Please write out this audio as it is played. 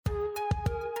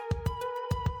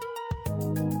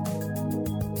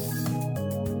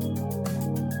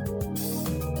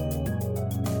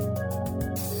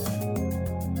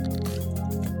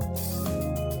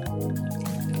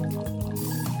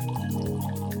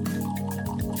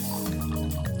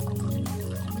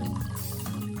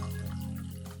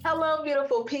Hello,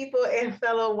 beautiful people and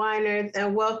fellow whiners,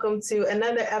 and welcome to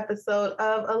another episode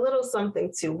of A Little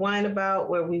Something to Whine About,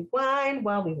 where we whine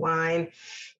while we whine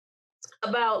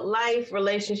about life,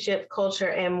 relationship,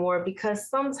 culture, and more, because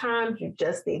sometimes you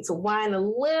just need to whine a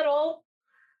little.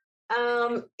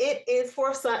 It is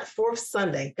fourth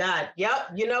Sunday. God,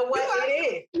 yep, you know what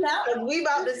it is. Yep. We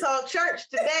about to talk church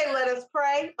today. Let us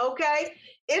pray, okay?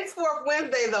 It's fourth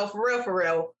Wednesday, though, for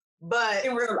real. But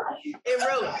in real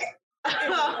life.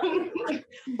 But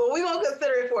we won't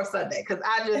consider it for Sunday because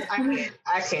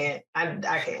I can't.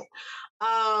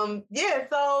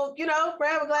 So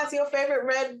grab a glass of your favorite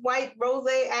red, white,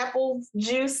 rosé, apple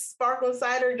juice, sparkling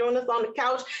cider. Join us on the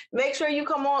couch. Make sure you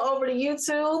come on over to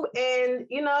YouTube and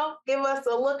give us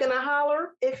a look and a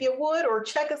holler if you would, or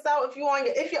check us out if you're on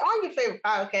your favorite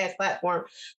podcast platform.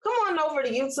 Come on over to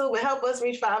YouTube and help us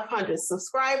reach 500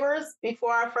 subscribers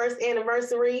before our first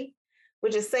anniversary,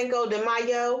 which is Cinco de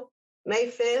Mayo.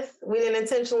 May 5th. We didn't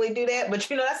intentionally do that, but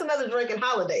that's another drinking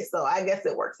holiday, so I guess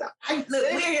it works out. Look,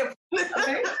 we're here.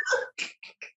 Okay.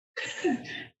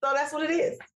 So that's what it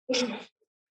is.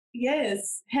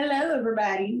 Yes. Hello,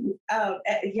 everybody.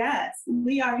 Yes,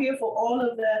 we are here for all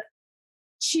of the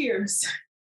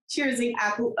cheersing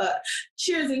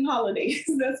holidays.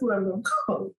 That's what I'm going to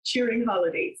call it. Cheering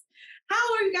holidays.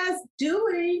 How are you guys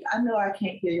doing? I know I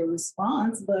can't hear your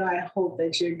response, but I hope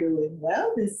that you're doing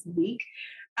well this week.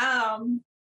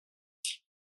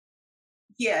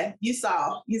 Yeah, you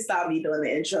saw me doing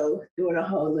the intro, doing a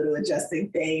whole little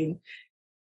adjusting thing.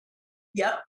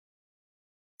 Yep.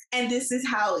 And this is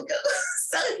how it goes.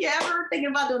 So if you're ever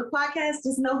thinking about doing a podcast,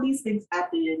 just know these things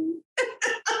happen.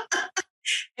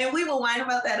 And we will whine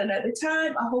about that another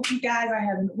time. I hope you guys are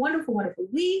having a wonderful, wonderful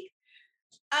week.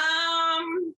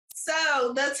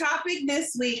 So the topic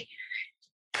this week,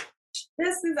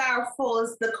 this is our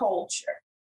fullest the culture.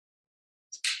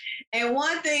 And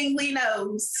one thing we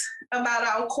know about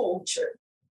our culture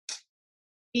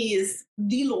is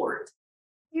the Lord.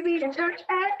 You be in church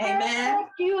at? Amen.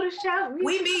 You to shout.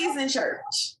 We bees in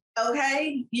church,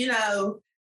 okay?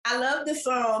 I love the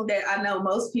song that I know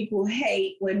most people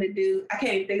hate when the dude, I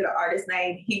can't even think of the artist's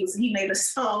name. He made a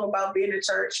song about being in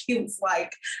church. He was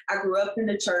like, I grew up in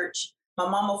the church. My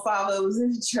mama, father was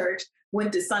in the church.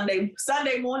 Went to Sunday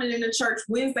morning in the church,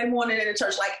 Wednesday morning in the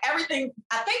church, like everything.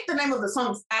 I think the name of the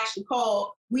song is actually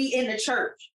called We in the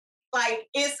Church. Like,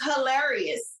 it's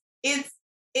hilarious. It's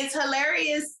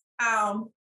hilarious.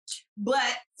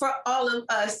 But for all of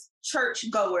us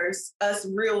churchgoers, us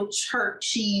real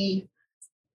churchy,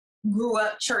 grew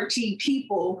up churchy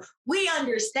people, we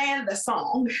understand the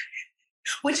song,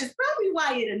 which is probably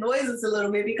why it annoys us a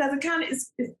little bit, because it kind of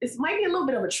it might be a little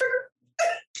bit of a trigger.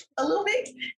 A little bit,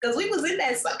 because we was in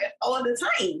that sucker all the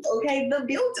time, okay? The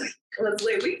building was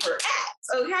where we were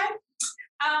at, okay?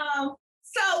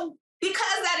 So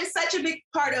because that is such a big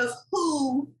part of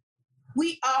who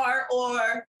we are,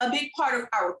 or a big part of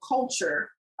our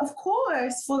culture, of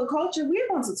course, for the culture, we're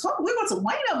going to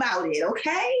whine about it,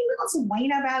 okay? We're going to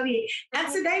whine about it.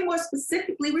 And today, more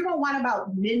specifically, we're going to whine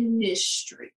about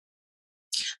ministry.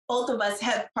 Both of us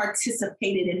have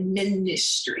participated in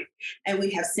ministry, and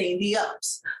we have seen the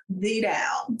ups, the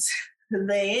downs,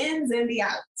 the ins and the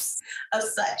outs of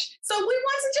such. So we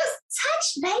want to just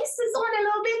touch bases on a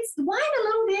little bit, whine a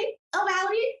little bit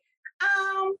about it.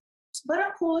 But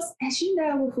of course, as you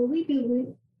know, before we do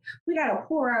it, we got to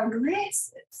pour our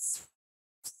glasses.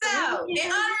 So,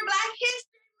 in honor of Black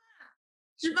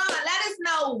History Month, Javon, let us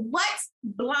know what's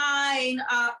blind.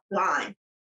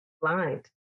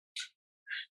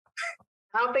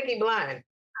 I don't think he's blind.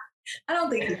 I don't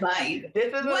think he's blind.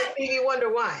 This isn't a Stevie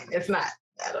Wonder wine. It's not.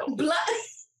 Black.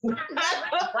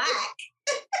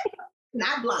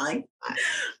 Not blind.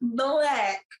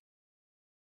 Black.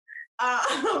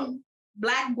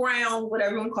 Black, brown,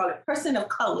 whatever you want to call it. Person of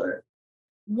color.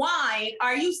 Wine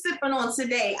are you sipping on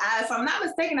today? If I'm not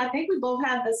mistaken, I think we both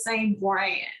have the same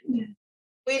brand.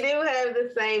 We do have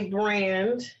the same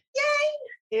brand. Yay!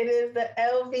 It is the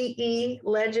LVE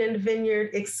Legend Vineyard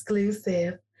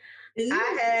exclusive. Ooh.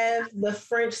 I have the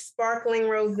French Sparkling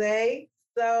Rosé.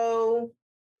 So,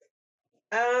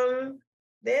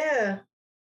 yeah.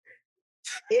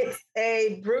 It's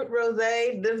a Brut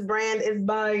Rosé. This brand is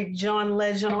by John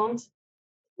Legend.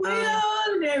 We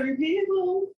ordinary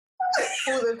people.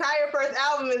 Whose entire first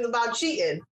album is about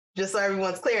cheating. Just so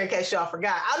everyone's clear in case y'all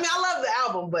forgot. I mean, I love the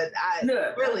album, but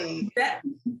that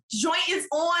joint is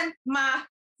on my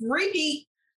repeat.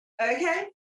 Okay.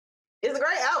 It's a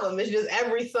great album. It's just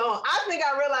every song. I think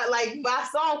I realized, like, by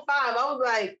song 5, I was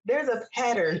like, there's a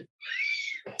pattern.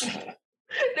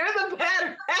 There's a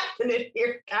pattern happening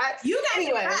here, guys. You got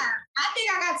anyway. I think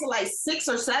I got to like 6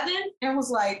 or 7 and was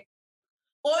like,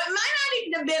 Or it might not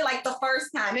even have been like the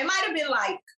first time. It might have been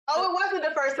like, oh, it wasn't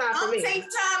the first time for me. Same time.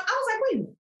 I was like, wait a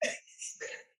minute.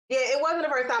 Yeah, it wasn't the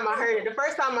first time I heard it. The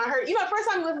first time I heard, the first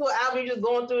time you listen to an album, you're just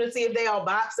going through to see if they all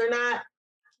bops or not.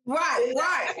 Right. The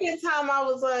second time I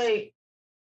was like,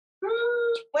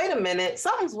 wait a minute,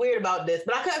 something's weird about this,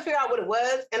 but I couldn't figure out what it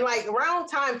was. And like around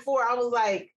time 4, I was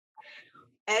like,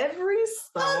 every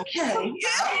song. Okay.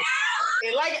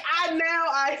 And like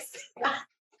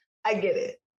I get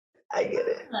it. I get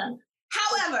it.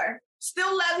 However,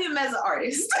 still love him as an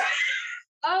artist.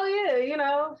 Oh yeah,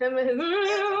 him and his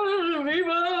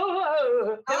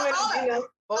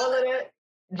all of that.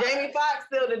 Jamie Foxx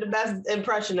still did the best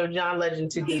impression of John Legend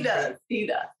to He does.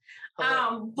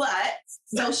 But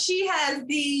so she has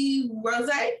the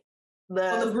rosé,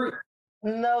 the brut.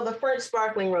 No, the French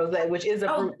sparkling rosé, which is a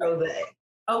brut rosé.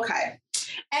 Okay,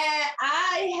 and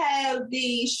I have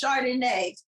the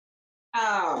Chardonnay.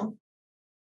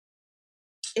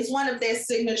 It's one of their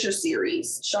signature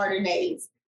series, Chardonnays.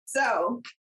 So,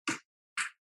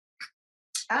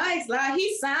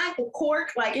 he signed the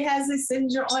cork, like it has his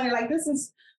signature on it. Like this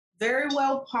is very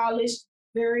well polished,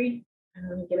 let me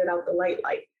get it out the light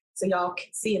so y'all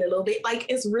can see it a little bit. Like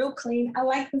it's real clean. I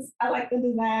like this. I like the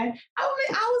design. I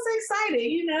was excited,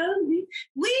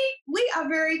 We are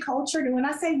very cultured. And when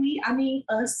I say we, I mean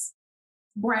us,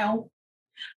 brown.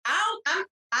 I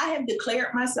have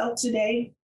declared myself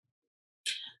today.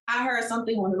 I heard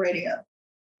something on the radio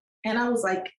and I was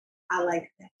like, I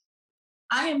like that.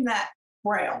 I am not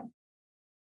brown.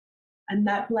 I'm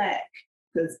not black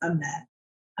because I'm not.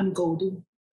 I'm golden.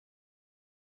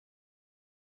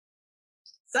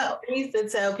 So I used to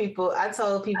tell people, I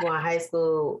told people in high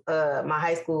school, my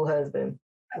high school husband,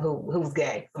 who's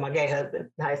gay, my gay husband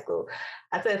in high school,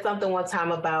 I said something one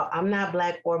time about, I'm not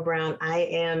black or brown. I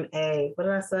am what did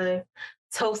I say?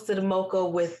 Toasted mocha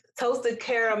with toasted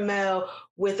caramel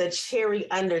with a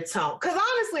cherry undertone. Because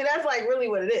honestly, that's like really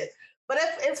what it is. But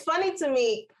it's funny to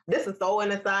me, this is so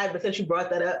an aside, but since you brought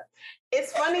that up,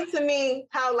 it's funny to me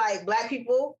how like black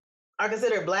people are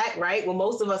considered black, right? Well,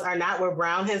 most of us are not, we're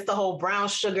brown, hence the whole brown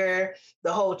sugar,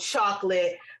 the whole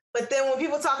chocolate. But then when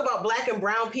people talk about black and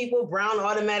brown people, brown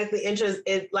automatically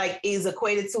is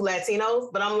equated to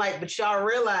Latinos. But I'm like, but y'all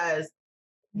realize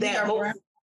that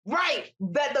right,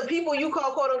 that the people you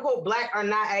call quote unquote black are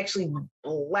not actually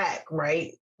black,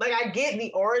 right? Like I get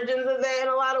the origins of that in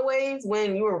a lot of ways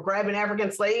when you were grabbing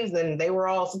African slaves and they were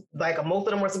all like, most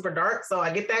of them were super dark. So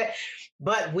I get that.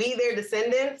 But we, their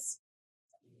descendants,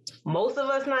 most of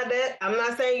us not that. I'm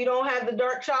not saying you don't have the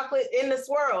dark chocolate in the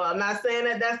swirl. I'm not saying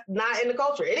that that's not in the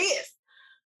culture. It is.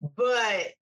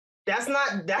 But that's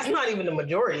not even the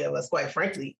majority of us, quite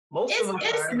frankly. Most of us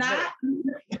it's not.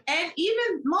 And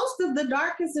even most of the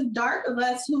darkest of dark of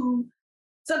us who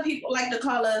some people like to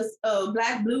call us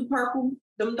black, blue, purple,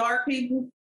 them dark people,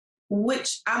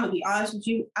 which I'm going to be honest with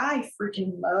you, I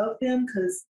freaking love them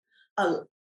because,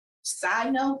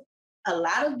 side note, a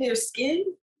lot of their skin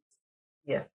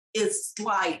is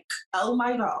like, oh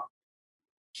my God,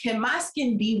 can my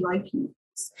skin be like you?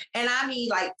 And I mean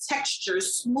like texture,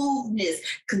 smoothness,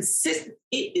 consistency.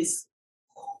 It is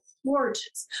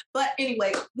gorgeous. But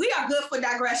anyway, we are good for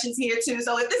digressions here too.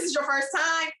 So if this is your first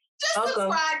time, just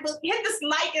subscribe, hit the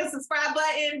like and subscribe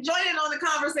button, join in on the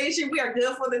conversation. We are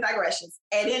good for the digressions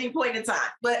at any point in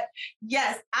time. But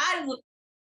yes,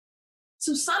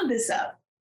 to sum this up,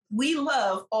 we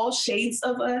love all shades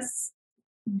of us.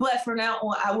 But from now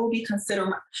on, I will be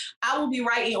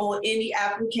writing on any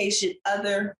application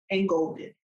other than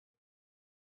golden.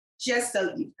 Just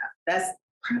so you know, that's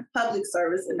public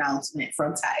service announcement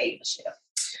from Ty Michelle.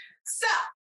 So,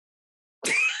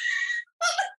 I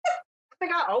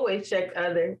think I always check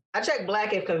other. I check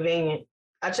black if convenient.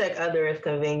 I check other if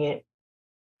convenient.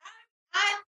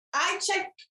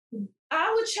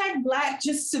 I would check black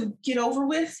just to get over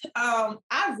with. I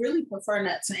really prefer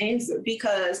not to answer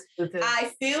because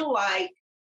I feel like,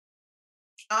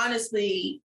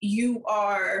 honestly, you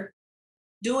are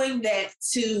doing that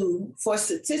for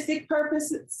statistic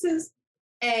purposes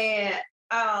and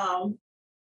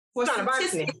for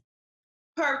statistic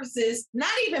purposes, not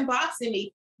even boxing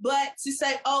me, but to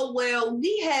say, oh, well,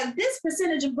 we have this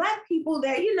percentage of black people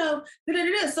that,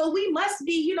 so we must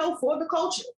be, for the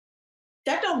culture.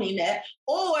 That don't mean that.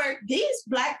 Or these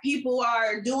black people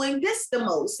are doing this the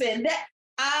most. And that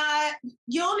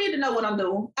you don't need to know what I'm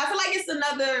doing. I feel like it's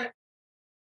another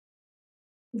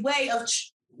way of,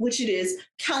 which it is,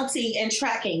 counting and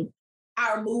tracking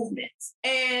our movements.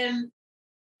 And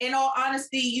in all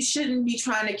honesty, you shouldn't be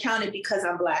trying to count it because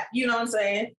I'm black. You know what I'm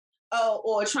saying? Oh,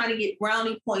 or trying to get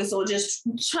brownie points or just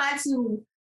try to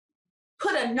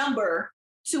put a number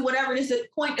to whatever it is the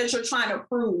point that you're trying to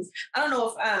prove. I don't know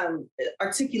if I'm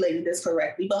articulated this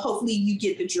correctly, but hopefully you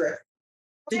get the drift.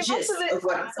 The gist of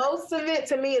what I'm saying. Most of it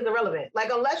to me is irrelevant. Like,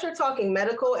 unless you're talking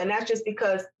medical, and that's just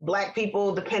because Black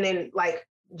people, depending, like,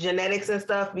 genetics and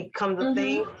stuff becomes a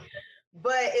thing.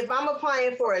 But if I'm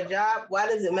applying for a job, why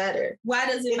does it matter? Why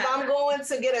does it matter? If I'm going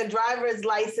to get a driver's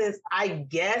license, I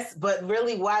guess, but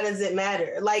really, why does it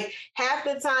matter? Like, half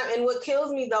the time, and what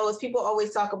kills me, though, is people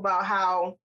always talk about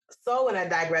how, so in a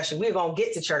digression, we're going to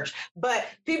get to church, but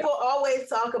people always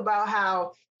talk about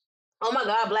how, oh my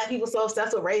God, Black people so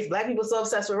obsessed with race. Black people so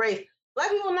obsessed with race. Black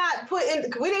people not put in,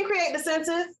 we didn't create the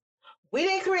census. We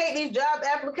didn't create these job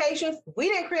applications. We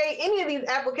didn't create any of these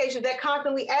applications that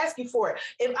constantly ask you for it.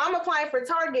 If I'm applying for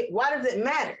Target, why does it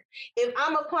matter? If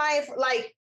I'm applying for,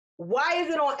 like, why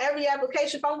is it on every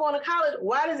application? If I'm going to college,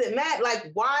 why does it matter?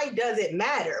 Like, why does it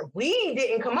matter? We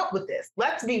didn't come up with this.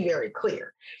 Let's be very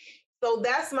clear. So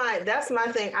that's my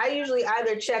thing. I usually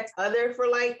either checked other for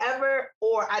like ever,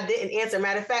 or I didn't answer.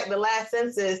 Matter of fact, the last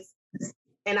census,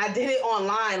 and I did it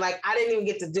online. Like, I didn't even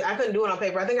get to do, I couldn't do it on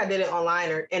paper. I think I did it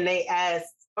online, and they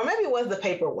asked, or maybe it was the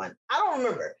paper one. I don't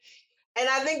remember. And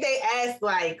I think they asked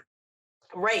like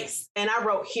race, and I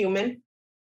wrote human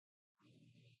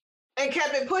and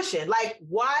kept it pushing. Like,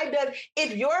 why does,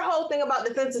 if your whole thing about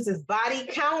the census is body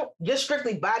count, just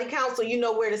strictly body count, so you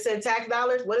know where to send tax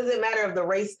dollars, what does it matter of the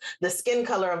race, the skin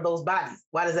color of those bodies?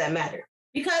 Why does that matter?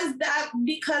 Because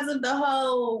of the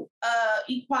whole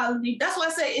equality. That's why I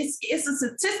say it's a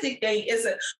statistic thing. It's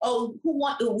we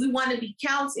want to be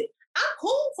counted. I'm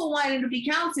cool for wanting to be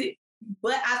counted,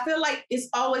 but I feel like it's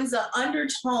always an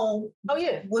undertone. Oh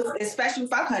yeah, especially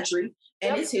with our country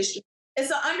and its history,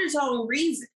 it's an undertone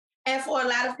reason. And for a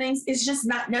lot of things, it's just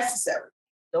not necessary.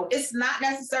 Nope. It's not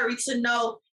necessary to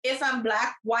know if I'm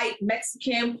Black, white,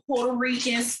 Mexican, Puerto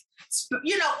Rican,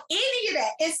 you know, any of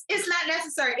that. It's not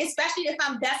necessary, especially if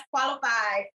I'm deaf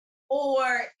qualified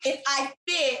or if I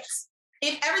fit,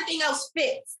 if everything else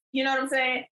fits. You know what I'm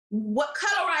saying? What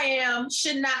color I am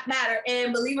should not matter.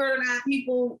 And believe it or not,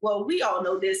 people, well, we all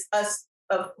know this, us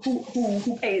of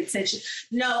who pay attention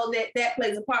know that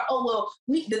plays a part. Oh well,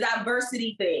 the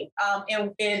diversity thing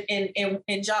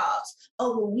in jobs.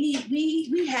 Oh well,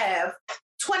 we have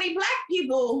 20 Black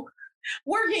people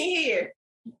working here.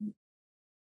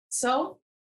 So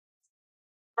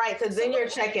right, because then you're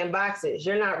checking boxes.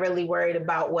 You're not really worried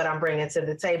about what I'm bringing to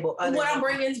the table. Other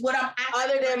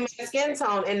than my skin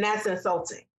tone, and that's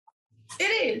insulting. It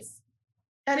is.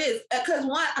 That is, because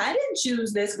one, I didn't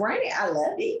choose this. Granted, I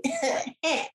love it,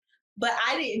 but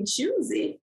I didn't choose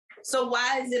it. So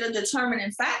why is it a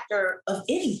determining factor of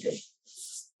anything?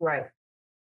 Right.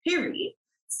 Period.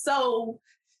 So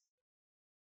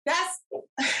that's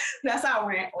our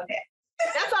rant on that.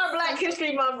 That's our Black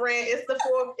History Month rant. It's the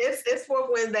fourth. It's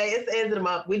fourth Wednesday. It's the end of the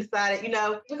month. We decided, we're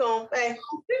gonna we gotta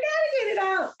get it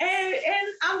out. And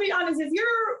I'll be honest, if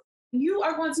you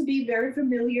are going to be very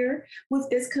familiar with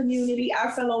this community,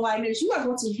 our fellow Liners. You are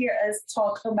going to hear us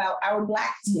talk about our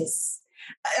Blackness,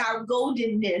 our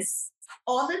goldenness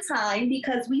all the time,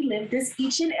 because we live this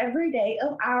each and every day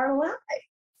of our lives.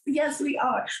 Yes, we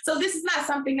are. So this is not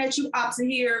something that you opt to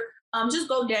hear. Just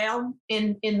go down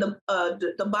in the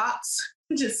box.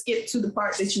 Just skip to the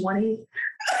part that you want to hear.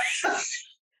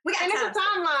 It's a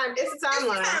timeline. It's a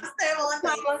timeline.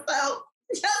 So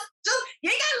just you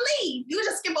ain't gotta leave. You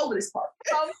just skip over this part.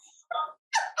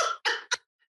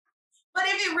 But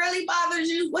if it really bothers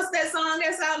you, what's that song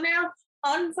that's out now?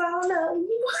 Unfollow.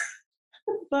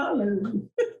 Unfollow.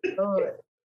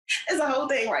 It's a whole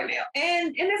thing right now.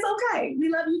 And it's okay. We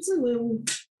love you too. And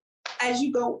as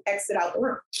you go exit out the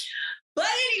room. But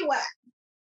anyway,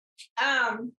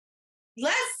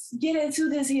 let's get into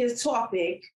this here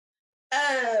topic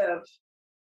of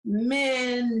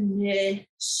ministry.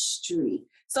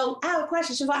 So I have a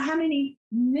question, Siobhan. How many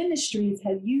ministries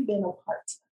have you been a part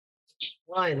of?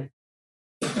 One.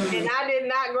 And I did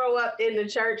not grow up in the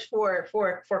church for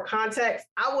context.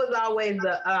 I was always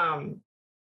I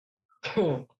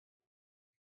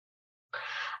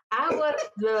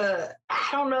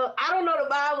don't know the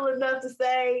Bible enough to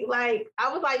say, like,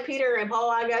 I was like Peter and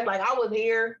Paul, I guess. Like, I was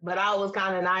here, but I was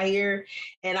kind of not here.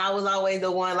 And I was always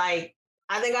the one, like,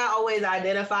 I think I always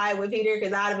identified with Peter,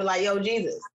 because I'd be like, yo,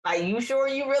 Jesus, like, you sure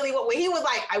you really want, when he was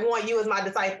like, I want you as my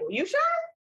disciple, you sure?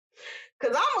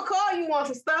 Because I'm going to call you on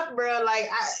some stuff, bro. Like,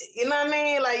 you know what I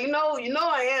mean? Like, you know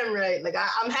I am, right? Like,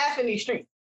 I'm half in these streets.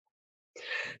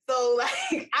 So,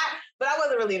 like, but I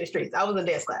wasn't really in the streets. I was in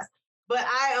dance class. But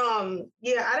I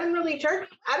didn't really church.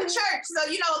 I didn't church. So,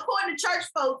 according to church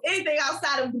folks, anything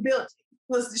outside of the building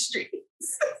was the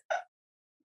streets.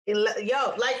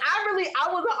 Yo, like I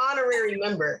was an honorary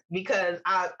member because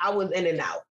I was in and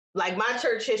out. Like my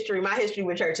history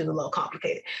with church is a little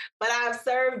complicated. But I've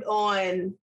served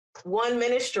on one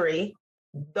ministry,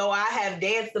 though I have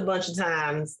danced a bunch of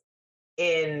times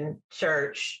in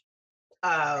church.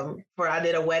 I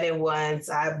did a wedding once.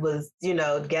 I was,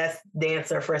 guest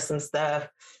dancer for some stuff.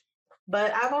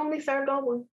 But I've only served on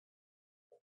one.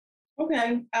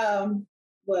 Okay.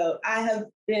 Well, I have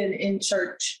been in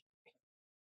church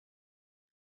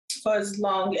for as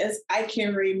long as I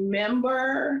can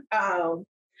remember.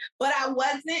 But I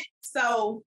wasn't.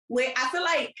 So I feel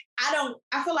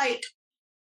like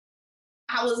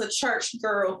I was a church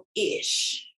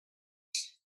girl-ish.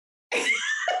 And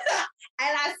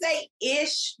I say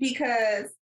ish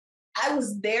because I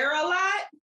was there a lot.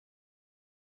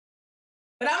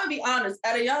 But I'm gonna be honest,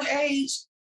 at a young age,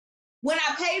 when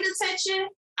I paid attention,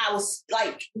 I was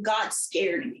like, God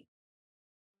scared me.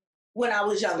 When I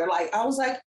was younger, like I was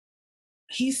like,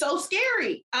 he's so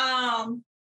scary.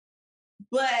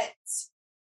 But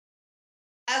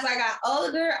as I got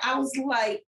older, I was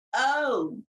like,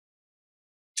 oh,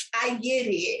 I get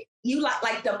it. You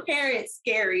like the parents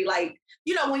scary. Like,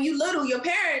 when you little, your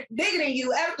parent bigger than you,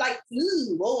 like,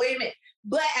 ooh, oh, wait a minute.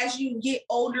 But as you get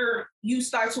older, you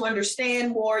start to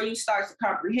understand more, you start to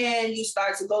comprehend, you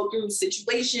start to go through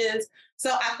situations.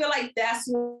 So I feel like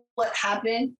that's what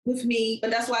happened with me. But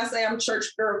that's why I say I'm church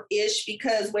girl-ish,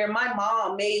 because where my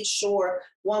mom made sure,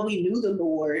 one, we knew the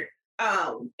Lord,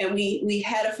 and we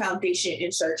had a foundation in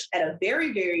church at a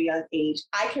very, very young age.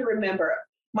 I can remember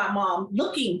my mom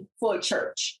looking for a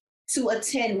church to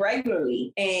attend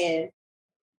regularly, and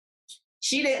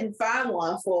she didn't find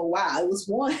one for a while. It was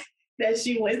one that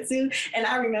she went to, and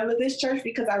I remember this church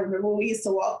because I remember we used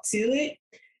to walk to it.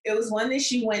 It was one that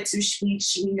she went to.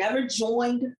 She never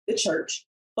joined the church,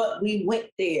 but we went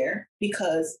there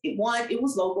because it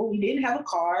was local. We didn't have a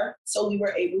car, so we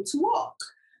were able to walk.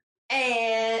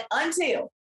 And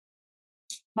until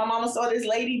my mama saw this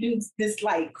lady do this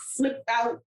like flipped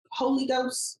out Holy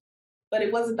Ghost, but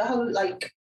it wasn't the Holy,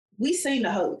 like we seen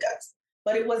the Holy Ghost,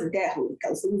 but it wasn't that Holy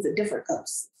Ghost. It was a different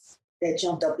ghost that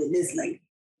jumped up in this lady.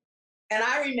 And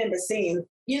I remember seeing,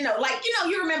 you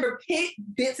remember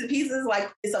bits and pieces, like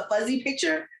it's a fuzzy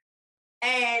picture.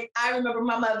 And I remember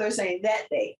my mother saying that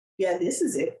day, yeah, this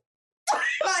is it.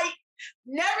 Like,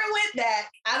 never went back.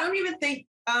 I don't even think,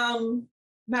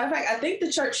 matter of fact, I think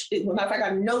the church, matter of fact,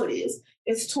 I know it is.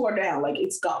 It's tore down, like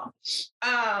it's gone.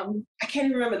 I can't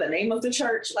even remember the name of the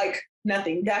church, like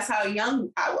nothing. That's how young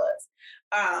I was.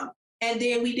 And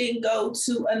then we didn't go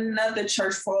to another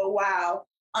church for a while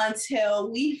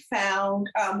until we found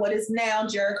what is now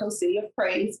Jericho City of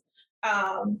Praise.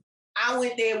 I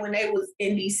went there when they was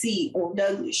in DC on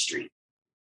Douglas Street.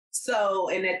 So,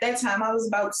 and at that time I was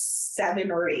about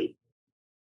 7 or 8.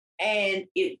 And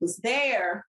it was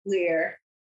there where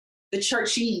the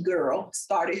churchy girl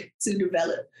started to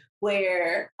develop,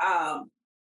 where I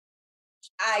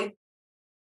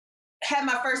had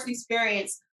my first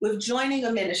experience with joining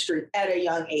a ministry at a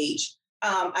young age.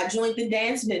 I joined the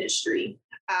dance ministry.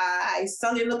 I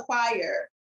sung in the choir.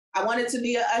 I wanted to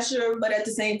be an usher, but at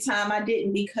the same time, I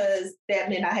didn't, because that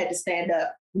meant I had to stand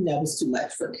up. And that was too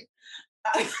much for me.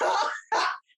 I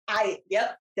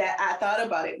thought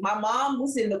about it. My mom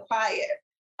was in the choir,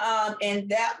 and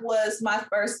that was my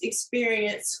first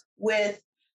experience with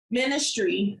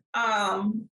ministry.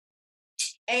 And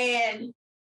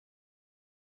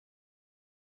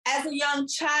as a young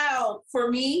child, for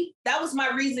me, that was my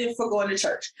reason for going to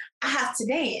church. I have to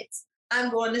dance. I'm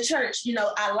going to church.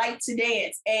 I like to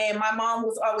dance. And my mom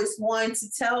was always one to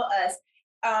tell us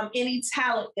any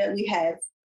talent that we have,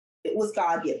 it was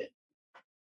God-given.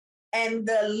 And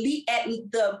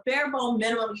the bare bone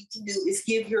minimum you can do is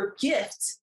give your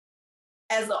gift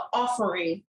as an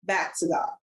offering back to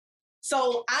God.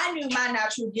 So I knew my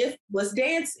natural gift was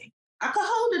dancing. I could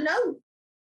hold a note.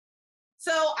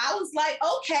 So I was like,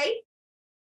 okay,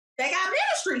 they got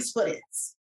ministries for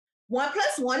this. 1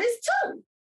 + 1 is 2.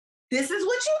 This is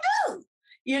what you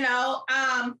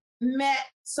do. Met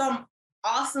some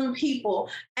awesome people.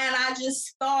 And I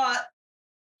just thought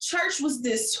church was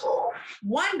this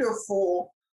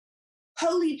wonderful,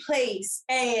 holy place.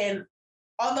 And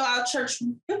although our church,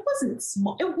 it wasn't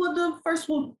small. It was the first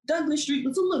one, Douglas Street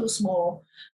was a little small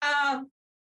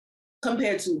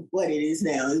compared to what it is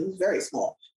now. It was very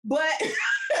small. But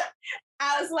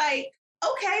I was like,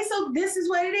 okay, so this is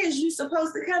what it is. You're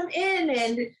supposed to come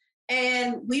in,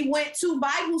 and we went to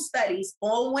Bible studies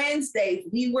on Wednesdays.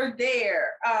 We were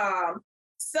there.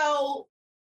 So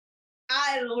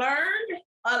I learned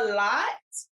a lot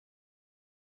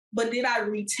but did I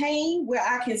retain where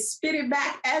I can spit it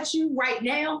back at you right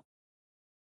now?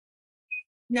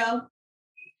 No.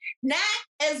 Not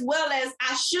as well as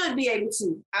I should be able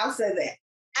to. I'll say that.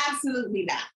 Absolutely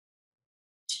not.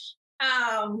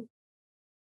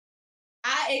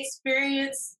 I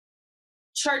experienced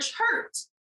church hurt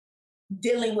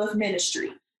dealing with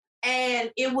ministry.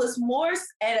 And it was more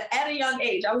at a young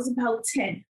age. I was about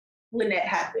 10 when that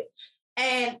happened.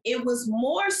 And it was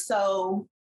more so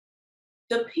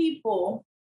the people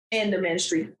in the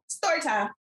ministry. Story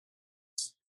time.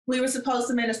 We were supposed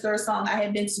to minister a song. I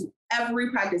had been to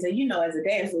every practice. And as a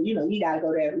dancer, you got to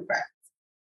go to every practice.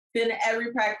 Been to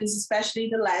every practice, especially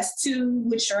the last two,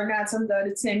 which are not some of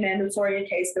the 10 mandatory in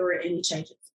case there were any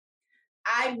changes.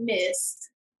 I missed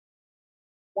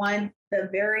the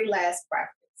very last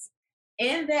practice.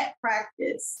 In that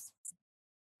practice,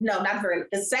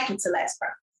 the second to last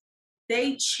practice,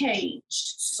 they changed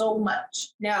so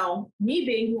much. Now, me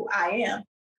being who I am,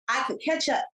 I could catch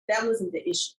up. That wasn't the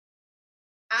issue.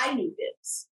 I knew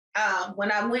this.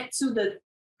 When I went to the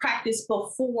practice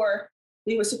before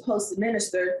we were supposed to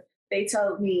minister, they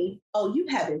told me, "Oh, you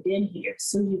haven't been here,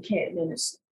 so you can't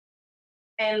minister."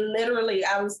 And literally,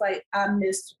 I was like, I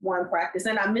missed one practice,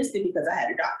 and I missed it because I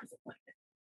had a doctor's appointment.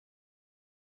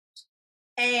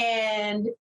 And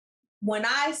when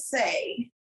I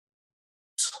say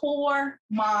tore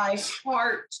my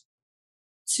heart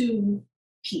to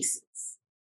pieces,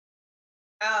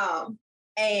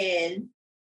 and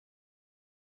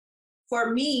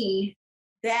for me,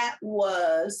 that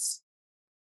was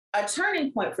a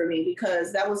turning point for me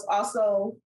because that was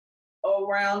also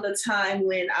around the time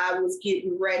when I was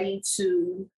getting ready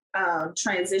to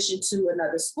transition to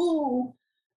another school.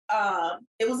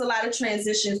 It was a lot of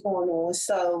transitions going on.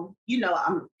 So,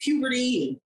 I'm puberty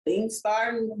and things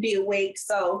starting to be awake.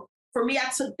 So for me, I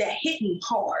took that hit me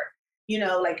hard.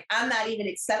 I'm not even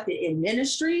accepted in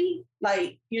ministry.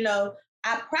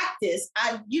 I practice.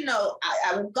 I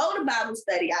would go to Bible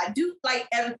study. I do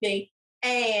everything.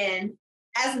 And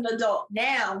as an adult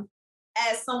now,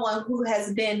 as someone who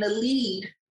has been the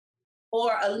lead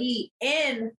or a lead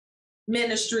in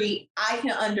ministry, I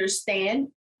can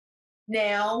understand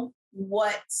now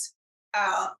what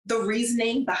the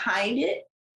reasoning behind it.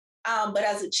 But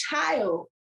as a child,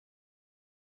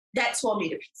 that tore me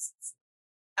to pieces.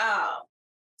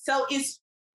 So it's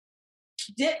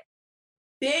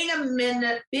being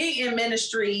in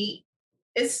ministry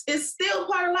is still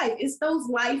part of life. It's those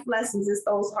life lessons. It's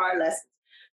those hard lessons.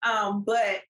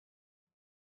 But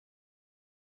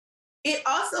it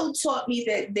also taught me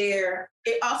that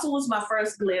it also was my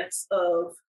first glimpse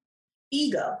of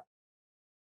ego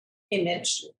in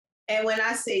ministry. And when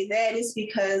I say that, it's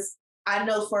because I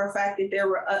know for a fact that there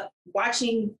were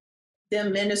watching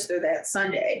them minister that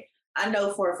Sunday. I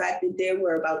know for a fact that there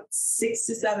were about 6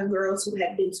 to 7 girls who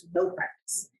had been to no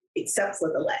practice, except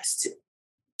for the last 2,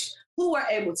 who were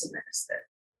able to minister.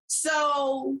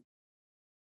 So,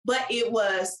 but it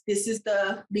was, this is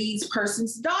the lead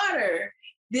person's daughter.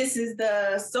 This is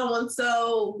the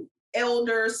so-and-so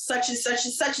elder, such and such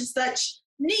and such and such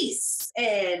niece.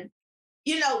 And,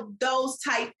 those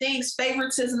type things,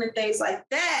 favoritism and things like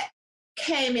that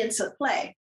came into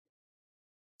play.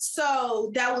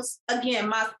 So that was, again,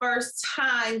 my first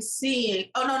time seeing,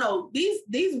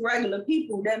 these regular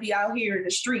people that be out here in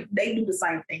the street, they do the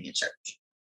same thing in church.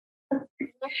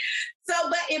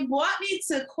 But it brought me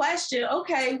to question,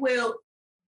 okay, well,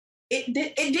 it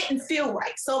didn't feel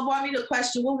right. So it brought me to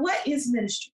question, well, what is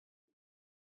ministry?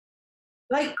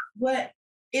 What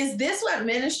is this what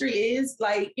ministry is?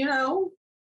 And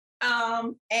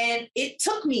it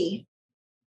took me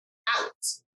out.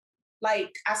 I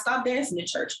stopped dancing in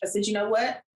church. I said, you know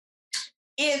what?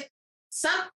 If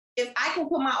I can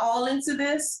put my all into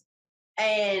this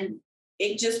and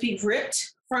it just be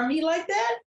ripped from me like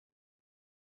that,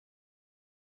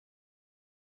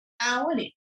 I want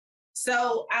it.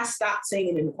 So I stopped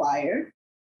singing in the choir.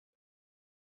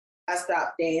 I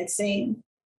stopped dancing,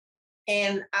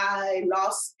 and I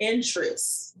lost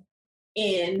interest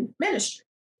in ministry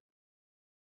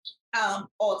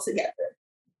altogether.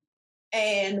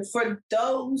 And for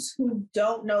those who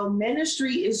don't know,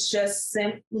 ministry is just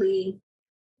simply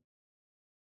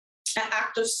an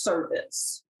act of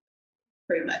service,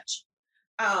 pretty much,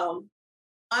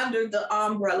 under the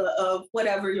umbrella of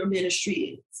whatever your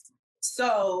ministry is.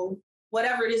 So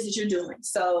whatever it is that you're doing.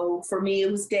 So for me, it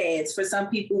was dance. For some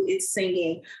people, it's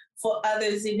singing. For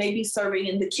others, it may be serving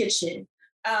in the kitchen.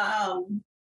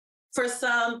 For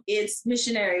some, it's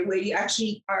missionary, where you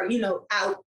actually are,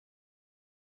 out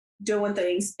doing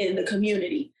things in the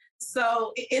community.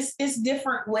 So it's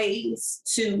different ways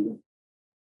to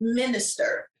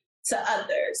minister. to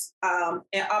others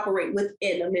and operate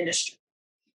within the ministry.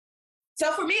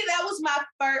 So for me, that was my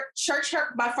first church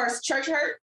hurt, my first church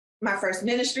hurt, my first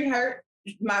ministry hurt,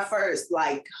 my first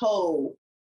like whole,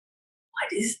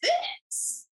 what is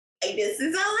this? Like, this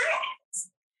is a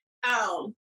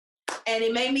lot. And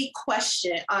it made me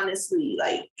question, honestly,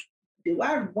 like, do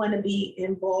I want to be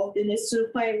involved in this to the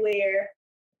point where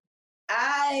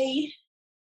I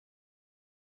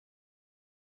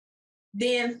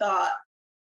then thought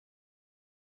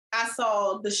I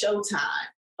saw the showtime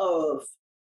of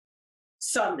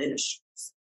some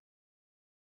ministries.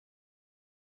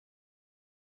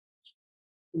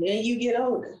 And then you get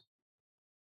older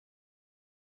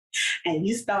and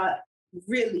you start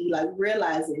really like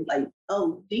realizing like,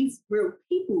 oh, these real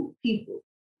people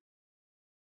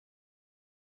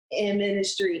in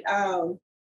ministry. I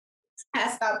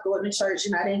stopped going to church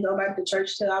and I didn't go back to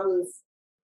church till I was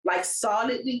like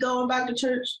solidly going back to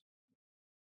church.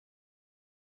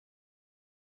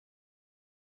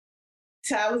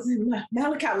 So I was in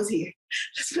Malachi was here.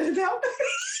 Let's put it that way.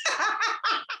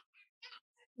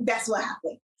 That's what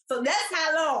happened. So that's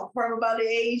how long from about the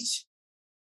age.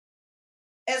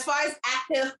 As far as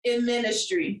active in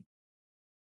ministry,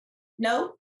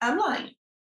 no, I'm lying.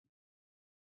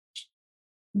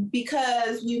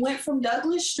 Because we went from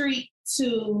Douglas Street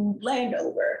to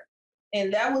Landover,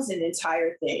 and that was an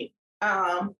entire thing.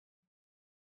 But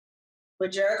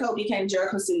Jericho became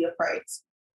Jericho City of Praise.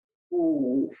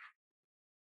 Ooh.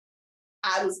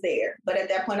 I was there, but at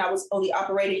that point I was only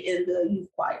operating in the youth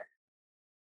choir.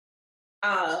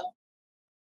 I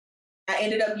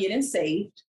ended up getting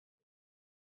saved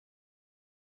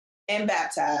and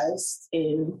baptized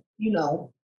and,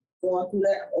 going through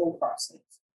that whole process.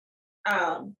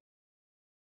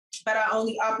 But I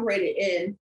only operated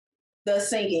in the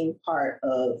singing part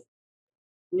of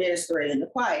ministering in the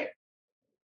choir.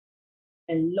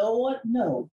 And Lord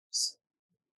knows,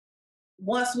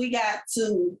 once we got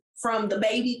from the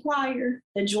baby choir,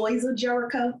 the Joys of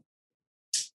Jericho,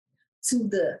 to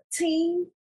the teen,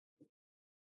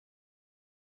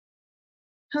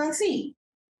 hunty.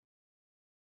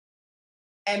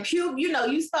 And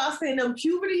you start seeing them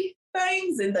puberty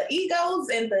things and the egos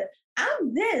and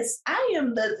I'm this, I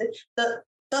am the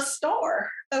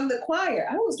star of the choir.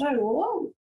 I was like,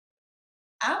 whoa,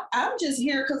 I'm just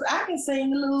here because I can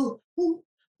sing a little hoo,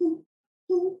 hoo,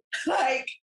 hoo. Like,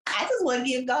 I just want to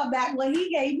give God back what he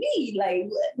gave me. Like,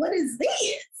 what is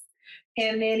this?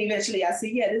 And then eventually I said,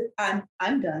 yeah,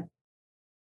 I'm done.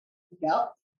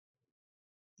 Yep.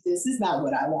 This is not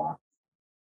what I want.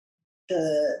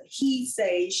 The he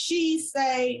say, she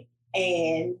say,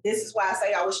 and this is why I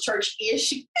say I was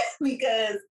church-ish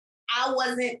because I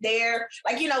wasn't there.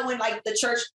 Like, when like the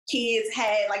church kids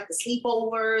had like the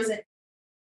sleepovers and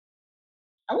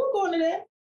I wasn't going to that.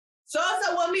 So I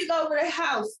said, want me to go over to the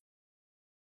house.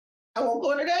 I won't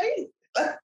go to that either. I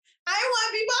didn't want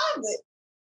to be bothered.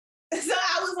 So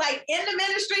I was like in the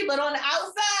ministry, but on the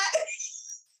outside,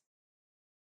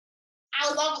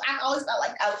 I always felt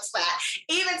like outside.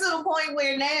 Even to the point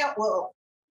where now, well,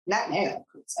 not now,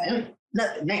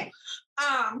 nothing now.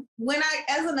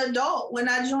 As an adult, when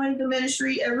I joined the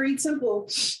ministry at Reed Temple,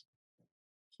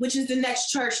 which is the next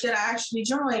church that I actually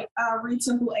joined, Reed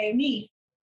Temple AME,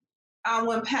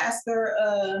 when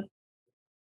Pastor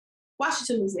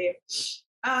Washington was there.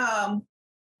 I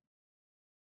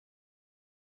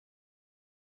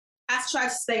tried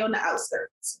to stay on the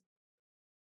outskirts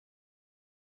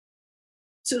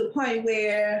to the point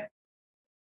where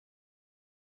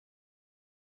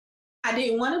I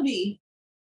didn't want to be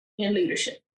in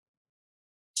leadership.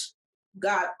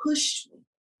 God pushed me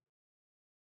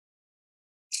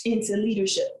into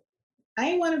leadership. I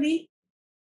didn't want to be.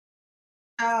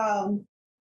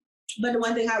 But the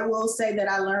one thing I will say that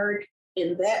I learned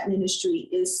in that ministry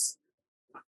is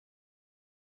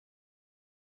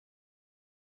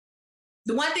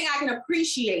the one thing I can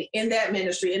appreciate in that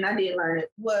ministry, and I did learn it,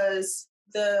 was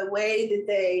the way that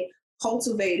they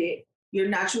cultivated your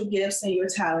natural gifts and your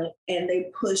talent, and they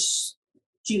push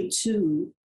you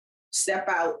to step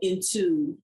out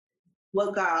into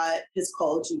what God has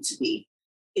called you to be.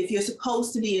 If you're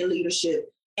supposed to be in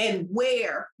leadership and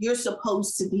where you're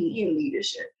supposed to be in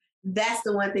leadership, that's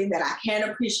the one thing that I can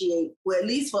appreciate, well, at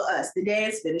least for us, the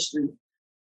dance ministry.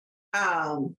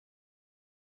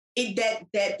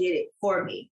 That did it for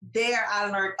me. There, I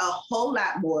learned a whole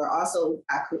lot more. Also,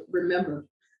 I could remember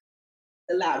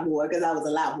a lot more because I was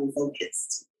a lot more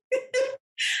focused.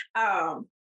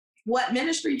 What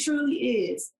ministry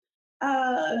truly is.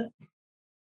 And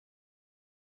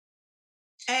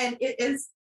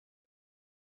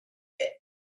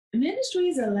ministry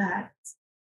is a lot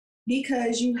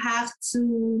because you have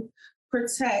to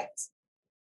protect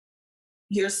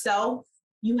yourself.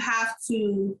 You have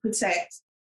to protect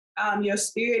your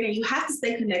spirit, and you have to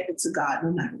stay connected to God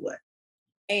no matter what.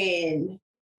 And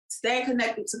staying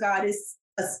connected to God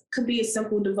could be a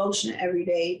simple devotion every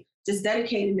day, just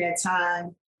dedicating that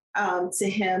time to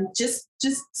Him, just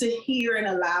to hear and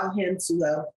allow Him to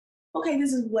go, okay,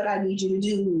 this is what I need you to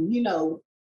do,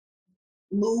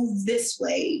 move this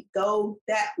way, go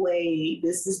that way.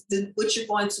 This is what you're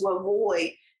going to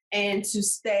avoid, and to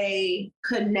stay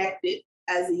connected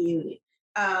as a unit.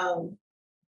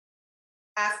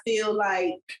 I feel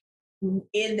like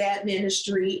in that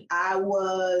ministry, I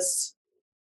was,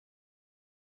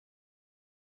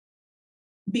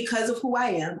 because of who I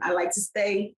am, I like to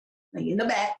stay in the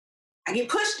back. I get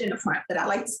pushed in the front, but I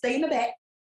like to stay in the back.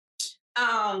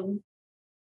 I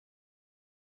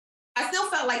still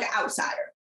felt like an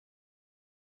outsider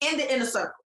in the inner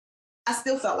circle. I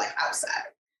still felt like an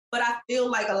outsider. But I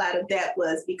feel like a lot of that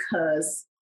was because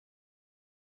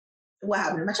what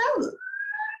happened in my childhood.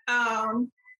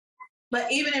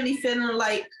 But even in me feeling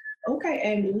like, okay,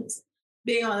 ambulance,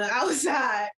 being on the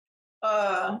outside,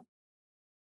 I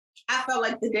felt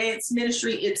like the dance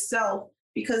ministry itself,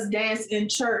 because dance in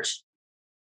church,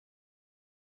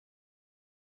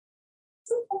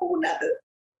 it's a whole nother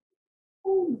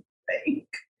thing.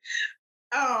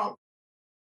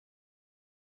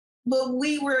 But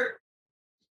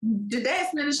the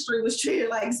dance ministry was treated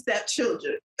like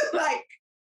stepchildren. Like,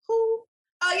 who?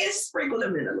 Oh, yeah, sprinkle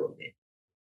them in a little bit.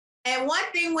 And one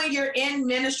thing when you're in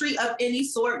ministry of any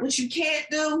sort, which you can't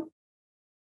do,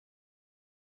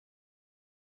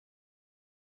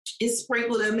 is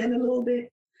sprinkle them in a little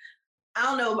bit. I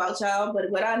don't know about y'all,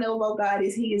 but what I know about God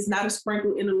is He is not a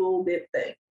sprinkle in a little bit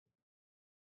thing.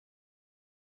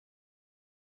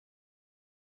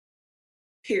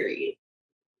 Period.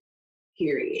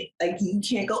 Like, you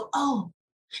can't go, oh,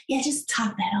 yeah, just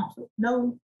top that off.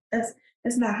 No, that's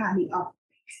not how He operates.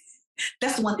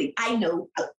 That's one thing I know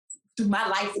through my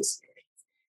life experience.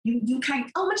 You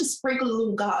can't, oh, I'm gonna just sprinkle a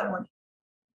little God on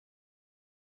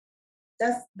you.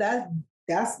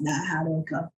 That's not how that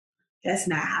goes. That's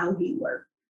not how He works.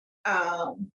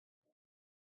 But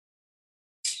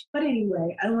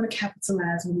anyway, I don't want to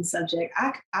capitalize on the subject.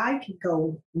 I can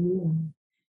go on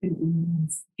and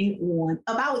on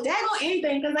about daggone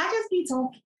anything because I just be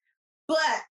talking.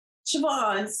 But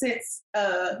Siobhan, since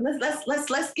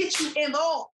let's get you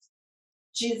involved.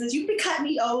 Jesus, you can cut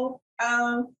me off.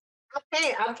 I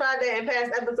can't. I've tried that in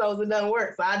past episodes. It doesn't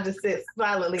work. So I just sit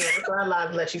silently on the sideline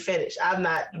and let you finish. I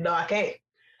can't.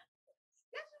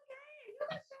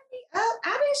 I've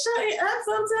been shutting up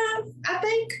sometimes. I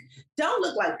think. Don't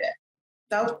look like that.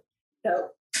 Don't.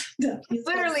 You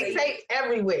literally tape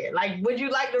everywhere. Like, would you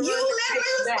like to? You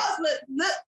literally was supposed to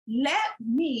look. Let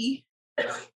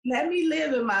me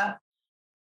live in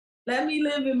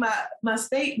my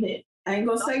statement. I ain't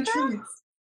gonna say truth,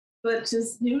 but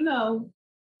just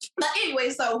But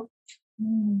anyway, so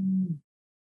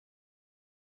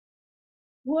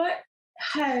what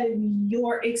have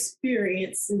your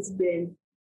experiences been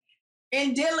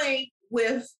in dealing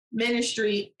with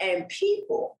ministry and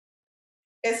people,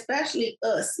 especially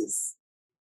us?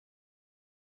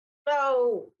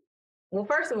 So, well,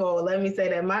 first of all, let me say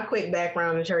that my quick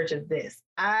background in church is this.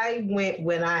 I went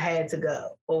when I had to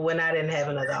go or when I didn't have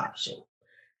another option.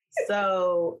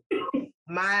 So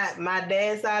my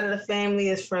dad's side of the family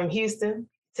is from Houston,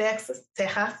 Texas.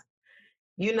 Them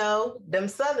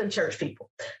Southern church people.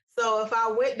 So if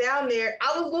I went down there,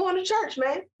 I was going to church,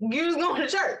 man. You was going to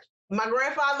church. My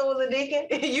grandfather was a deacon.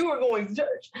 You were going to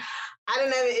church. I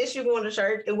didn't have an issue going to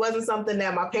church. It wasn't something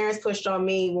that my parents pushed on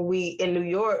me when we in New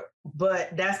York, but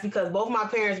that's because both my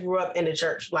parents grew up in the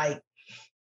church. Like,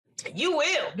 you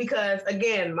will, because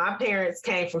again, my parents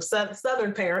came from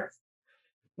Southern parents.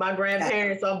 My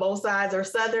grandparents on both sides are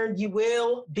Southern. You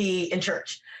will be in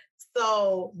church.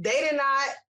 So they did not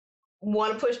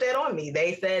want to push that on me.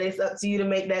 They said it's up to you to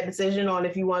make that decision on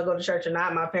if you want to go to church or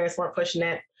not. My parents weren't pushing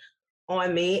that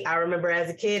on me. I remember as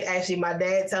a kid, actually, my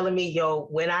dad telling me,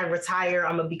 when I retire,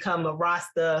 I'm going to become a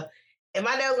Rasta. And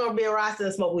my dad was going to be a Rasta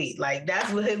and smoke weed. Like,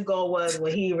 that's what his goal was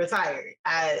when he retired.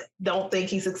 I don't think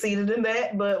he succeeded in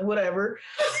that, but whatever.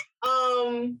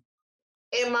 And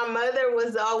my mother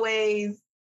was always,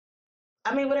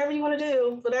 whatever you want to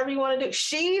do.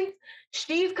 She's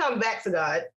come back to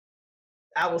God.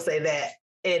 I will say that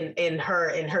in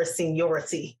her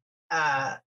seniority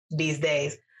these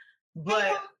days.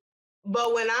 But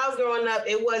when I was growing up,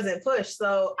 it wasn't pushed.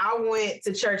 So I went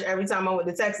to church every time I went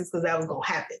to Texas because that was going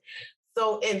to happen.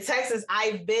 So in Texas,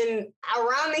 I've been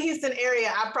around the Houston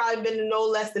area. I've probably been to no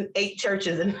less than 8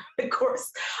 churches in the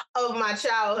course of my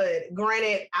childhood.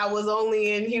 Granted, I was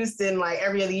only in Houston like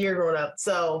every other year growing up.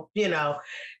 So,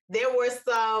 there were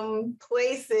some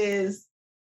places.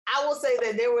 I will say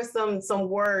that there were some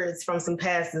words from some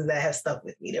pastors that have stuck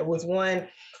with me. There was one,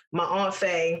 my Aunt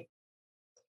Faye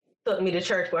took me to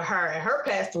church with her, and her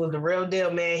pastor was the real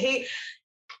deal, man. I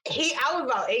was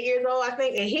about 8 years old, I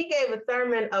think, and he gave a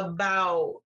sermon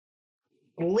about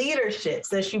leadership,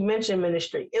 since you mentioned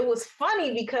ministry. It was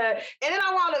funny because, and then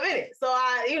I wound up in it. So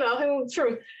it was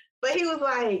true. But he was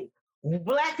like,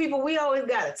 Black people, we always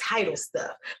got to title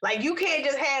stuff. Like, you can't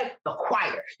just have the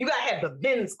choir. You got to have the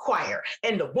men's choir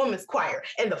and the women's choir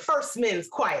and the first men's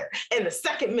choir and the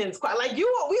second men's choir. Like, we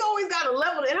always got to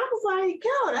level it. And I was like,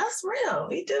 yo, that's real.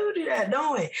 We do that,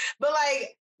 don't we? But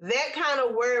like, that kind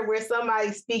of word where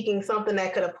somebody's speaking something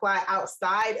that could apply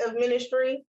outside of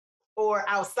ministry or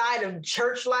outside of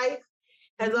church life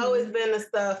has always been the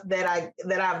stuff that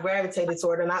I've gravitated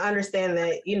toward. And I understand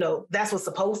that, that's what's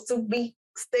supposed to be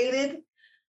stated,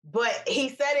 but he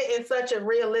said it in such a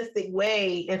realistic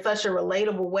way, in such a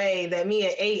relatable way, that me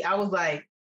at 8, I was like,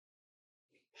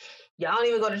 y'all don't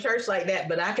even go to church like that,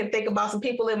 but I can think about some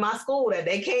people in my school that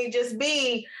they can't just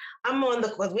be,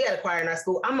 because we had a choir in our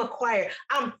school. I'm a choir.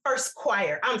 I'm first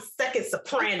choir. I'm second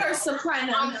soprano. First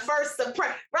soprano. I'm first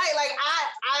soprano. Right? Like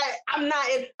I'm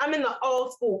in the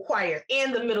all school choir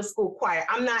and the middle school choir.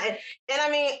 I'm not, and I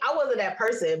mean, I wasn't that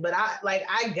person, but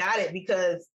I got it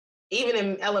because even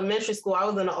in elementary school, I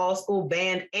was in an all school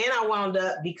band, and I wound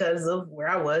up, because of where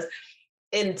I was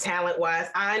in talent wise,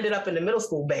 I ended up in the middle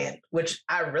school band, which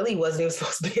I really wasn't even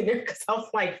supposed to be in there because I was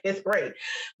like 5th grade.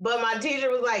 But my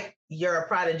teacher was like, you're a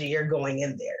prodigy, you're going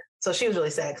in there. So she was really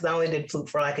sad because I only did flute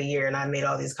for like a year and I made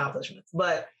all these accomplishments.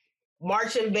 But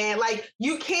marching band, like,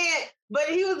 you can't, but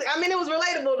it was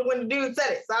relatable to when the dude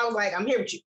said it. So I was like, I'm here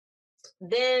with you.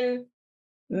 Then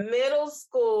middle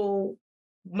school,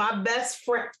 my best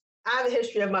friend, I have a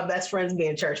history of my best friends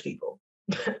being church people.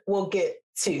 We'll get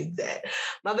to that.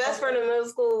 My best friend in middle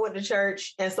school went to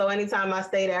church, and so anytime I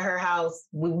stayed at her house,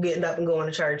 we were getting up and going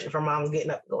to church. If her mom was getting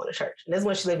up and going to church, and this is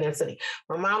when she lived in the city.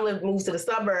 Her mom moved to the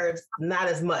suburbs, not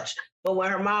as much, but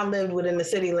when her mom lived within the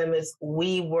city limits,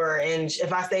 we were in.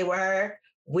 If I stayed with her,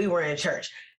 we were in church.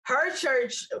 Her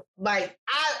church, like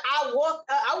I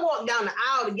walked down the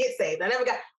aisle to get saved. I never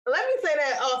got. Let me say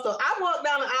that also. I walked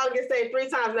down the aisle to get saved 3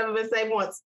 times, never been saved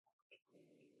once.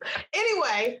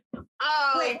 Anyway,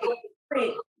 wait.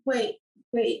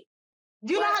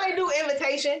 Do you know how they do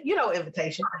invitation? You know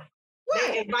invitation. Right.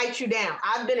 They invite you down.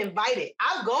 I've been invited.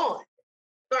 I've gone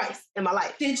thrice in my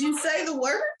life. Did you say the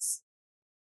words?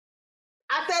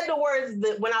 I said the words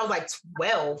when I was like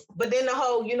 12, but then the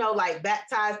whole, like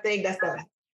baptized thing, that's not.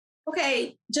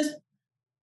 Okay, just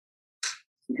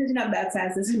because you're not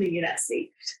baptized doesn't mean you're not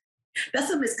saved. That's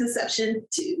a misconception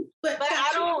too. But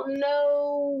I don't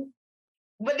know.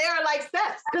 But there are like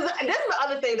steps. Because this is the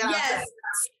other thing that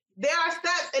there are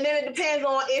steps, and then it depends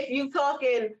on if you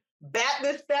talking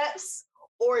Baptist steps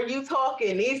or you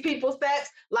talking these people's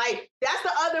steps. Like, that's the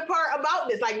other part about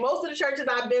this. Like, most of the churches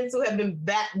I've been to have been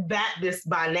Baptist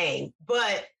by name.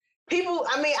 But people,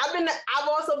 I've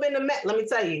also been to Mass. Let me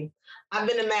tell you, I've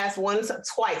been to Mass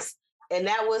twice. And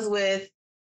that was with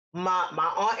my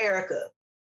Aunt Erica.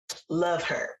 Love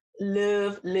her.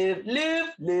 Live. She's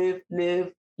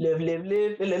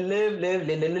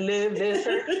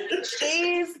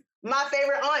my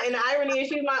favorite aunt, and the irony is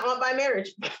she's my aunt by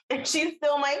marriage, and she's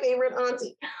still my favorite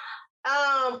auntie.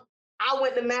 I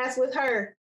went to Mass with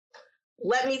her.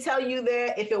 Let me tell you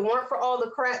that if it weren't for all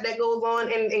the crap that goes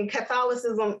on in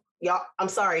Catholicism, y'all, I'm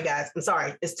sorry, guys. I'm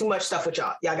sorry. It's too much stuff with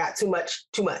y'all. Y'all got too much.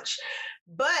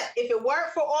 But if it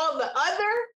weren't for all the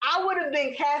other, I would have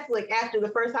been Catholic after the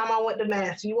first time I went to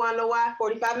Mass. You want to know why?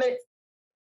 45 minutes?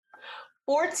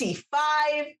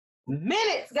 45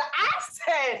 minutes. I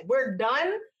said, we're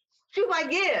done? She was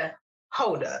like, yeah.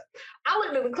 Hold up. I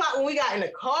looked at the clock when we got in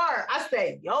the car. I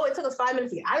said, yo, it took us 5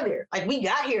 minutes to get out of there. Like, we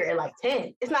got here at like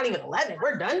 10. It's not even 11.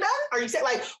 We're done? Are you saying,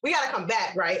 like, we got to come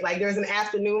back, right? Like, there's an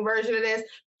afternoon version of this.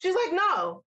 She's like,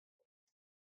 no.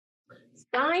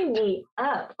 Sign me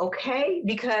up, okay?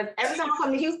 Because every time I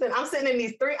come to Houston, I'm sitting in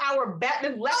these 3-hour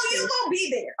Baptist lectures. Oh, you won't be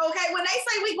there, okay? When they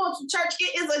say we go to church,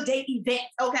 it is a day event,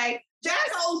 okay?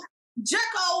 Jericho,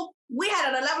 we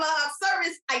had an 11 o'clock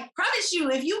service. I promise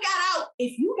you, if you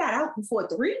got out before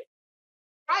 3,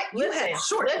 right? Listen,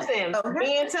 okay.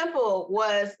 Me and Temple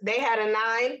they had a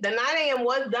 9. The 9 a.m.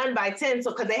 was done by 10, so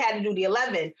because they had to do the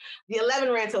 11. The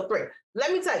 11 ran till 3.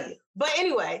 Let me tell you. But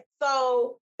anyway,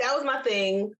 so that was my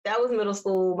thing. That was middle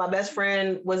school. My best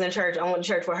friend was in church. I went to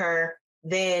church with her.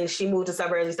 Then she moved to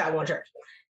suburbs, stopped going to church.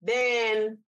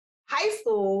 Then high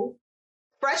school,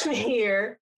 freshman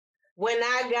year, when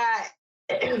I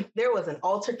got, there was an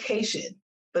altercation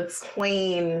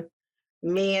between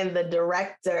me and the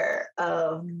director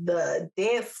of the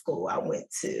dance school I went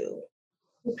to.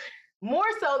 More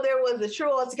so, there was a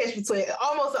true altercation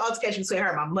almost an altercation between her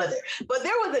and my mother. But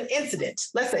there was an incident,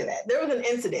 let's say that. There was an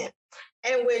incident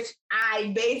in which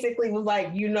I basically was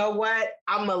like, you know what?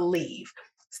 I'm going to leave.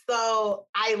 So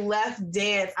I left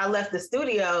the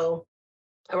studio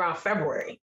around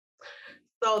February.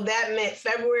 So that meant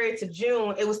February to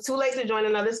June. It was too late to join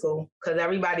another school because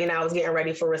everybody now was getting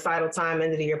ready for recital time,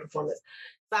 end of the year performance.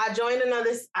 So I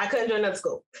couldn't join another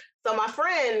school. So my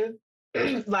friend,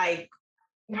 like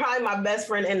probably my best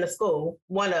friend in the school,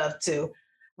 one of two,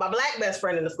 my Black best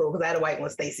friend in the school, because I had a white one,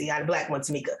 Stacy, I had a Black one,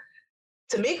 Tamika.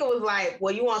 Tamika was like,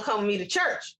 well, you want to come with me to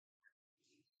church?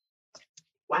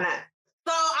 Why not?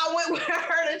 So I went with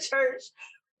her to church,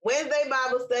 Wednesday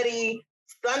Bible study,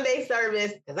 Sunday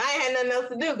service, because I ain't had nothing else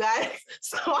to do, guys.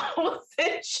 So I was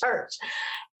in church.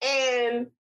 And,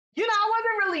 you know, I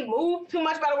wasn't really moved too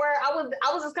much by the word.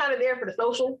 I was just kind of there for the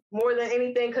social more than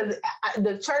anything, because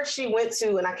the church she went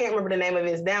to, and I can't remember the name of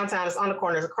it, is downtown. It's on the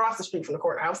corner. It's across the street from the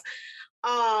courthouse.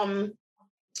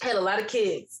 Had a lot of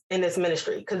kids in this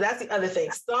ministry, because that's the other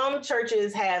thing. Some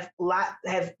churches have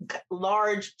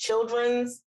large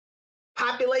children's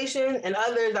population, and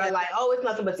others are like, oh, it's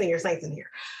nothing but senior saints in here.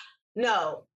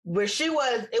 No, where she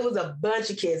was, it was a bunch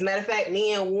of kids. Matter of fact,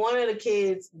 me and one of the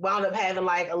kids wound up having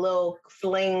like a little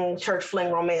church fling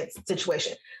romance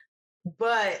situation.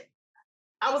 But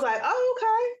I was like, oh,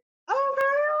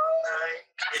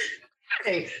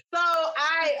 okay. So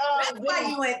that's why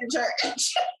you went to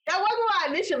church. That wasn't why I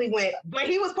initially went, but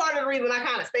he was part of the reason I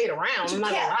kind of stayed around. I'm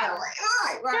not gonna lie.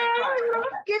 Right.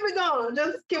 Keep it going.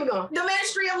 Just keep it going. The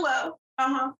ministry of love.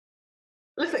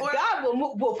 Listen, God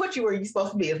will put you where you're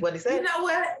supposed to be, is what he said. You know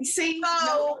what? See,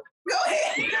 go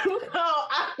ahead. So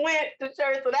I went to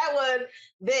church. So that was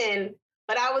then,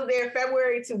 but I was there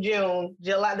February to June.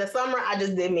 July, the summer, I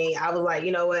just did me. I was like,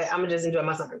 you know what? I'm gonna just enjoy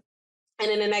my summer. And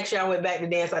then the next year I went back to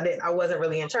dance. I wasn't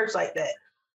really in church like that.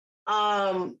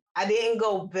 I didn't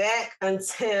go back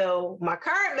until my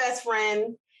current best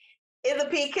friend is a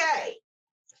PK.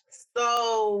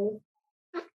 So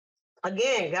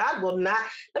again, God will not,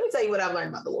 let me tell you what I've learned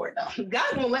about the Lord though.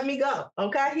 God won't let me go,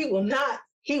 okay?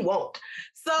 He won't.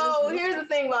 So here's the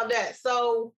thing about that.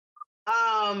 So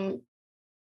I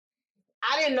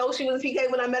didn't know she was a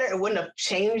PK when I met her. It wouldn't have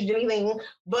changed anything,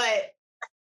 but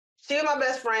she was my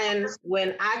best friend.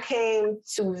 When I came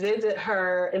to visit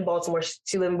her in Baltimore,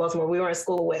 she lived in Baltimore. We were in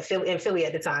school in Philly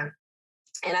at the time.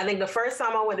 And I think the first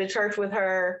time I went to church with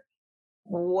her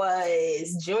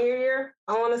was junior year,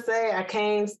 I want to say. I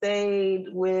stayed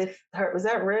with her. Was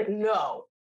that right? No.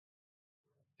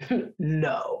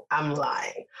 No, I'm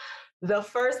lying. The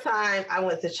first time I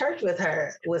went to church with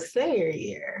her was senior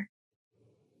year,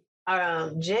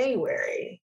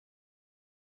 January.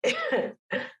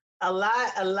 A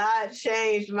lot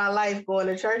changed my life going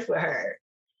to church with her.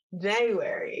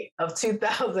 January of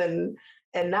 2009,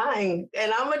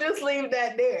 and I'm gonna just leave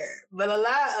that there. But a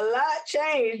lot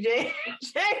changed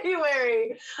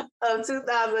January of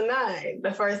 2009.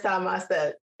 The first time I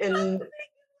stepped in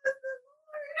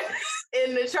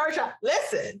the church.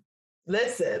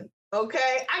 Listen.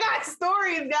 Okay, I got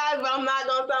stories, guys, but I'm not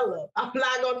gonna tell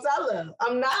them.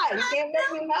 I'm not. You can't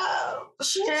make me know.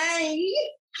 Shame.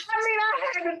 I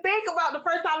had to think about the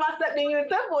first time I stepped in Union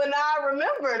Temple, and now I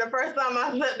remember the first time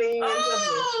I stepped in Union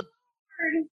Temple.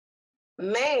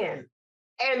 Man.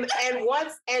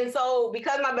 And so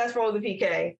because my best friend was a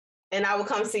PK, and I would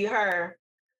come see her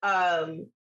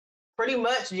pretty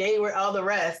much January, all the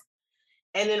rest.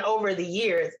 And then over the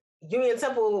years, Union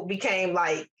Temple became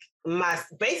like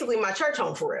basically my church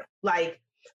home for real. Like,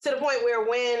 to the point where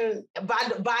when,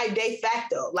 by de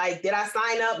facto, like, did I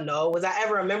sign up? No. Was I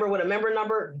ever a member with a member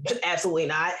number? Absolutely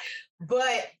not.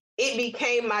 But it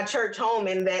became my church home,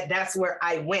 and that's where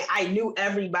I went. I knew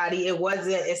everybody.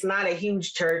 It's not a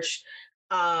huge church.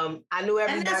 I knew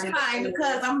everybody. And that's fine,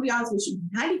 because I'm gonna be honest with you,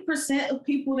 90% of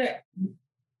people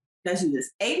let's do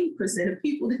this, 80% of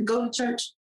people that go to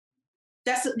church,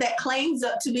 that claims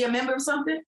up to be a member of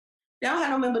something, they don't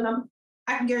have no member number.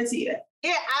 I can guarantee you that.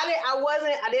 Yeah,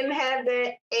 I didn't have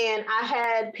that. And I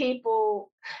had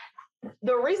people,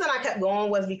 the reason I kept going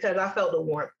was because I felt the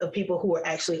warmth of people who were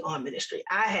actually on ministry.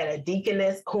 I had a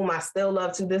deaconess whom I still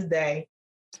love to this day,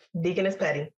 Deaconess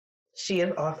Petty. She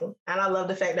is awesome. And I love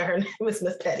the fact that her name is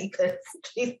Miss Petty, because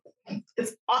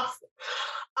it's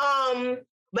awesome.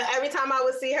 But every time I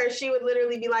would see her, she would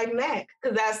literally be like, Mac,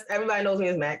 because everybody knows me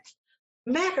as Mac.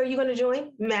 Mac, are you going to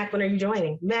join? Mac, when are you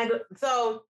joining? Mac.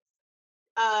 So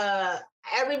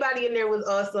everybody in there was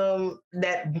awesome.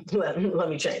 Let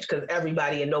me change, because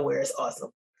everybody in nowhere is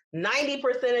awesome. 90%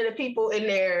 of the people in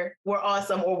there were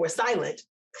awesome or were silent.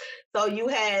 So you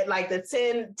had like the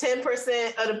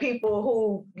 10% of the people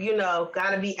who,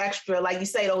 got to be extra, like you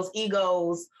say, those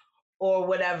egos or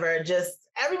whatever. Just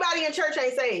everybody in church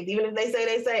ain't saved, even if they say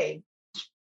they saved.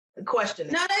 Question.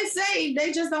 No, they saved.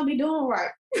 They just don't be doing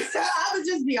right. So I would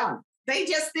just be honest. They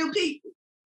just still people.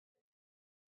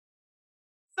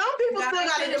 Some people still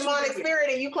got a demonic spirit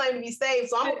and you claim to be saved,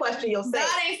 so I'm going to question your faith.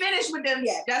 God ain't finished with them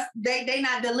yet. They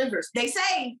not delivered. They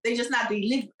saved. They just not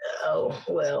delivered. Oh,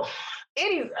 well.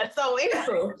 Anywho,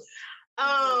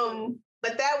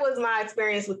 but that was my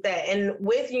experience with that. And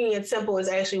with Union Temple is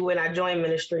actually when I joined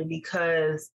ministry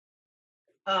because,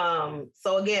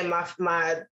 so again, my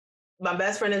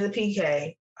best friend is a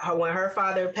PK. When her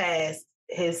father passed,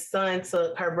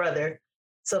 her brother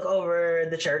took over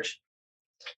the church.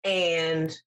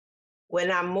 And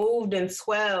when I moved to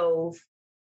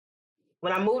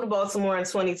Baltimore in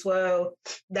 2012,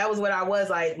 that was what I was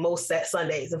like most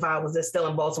Sundays. If I was just still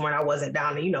in Baltimore and I wasn't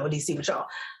down in, DC with y'all,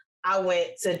 I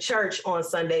went to church on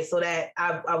Sunday so that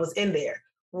I was in there.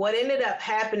 What ended up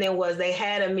happening was they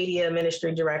had a media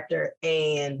ministry director,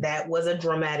 and that was a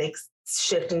dramatic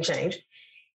shift and change.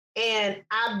 And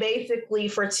I basically,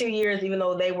 for 2 years, even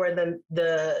though they were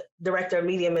the director of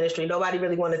media ministry, nobody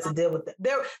really wanted to deal with it.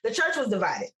 The church was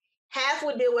divided. Half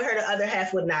would deal with her, the other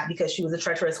half would not, because she was a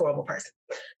treacherous, horrible person.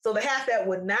 So the half that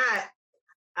would not,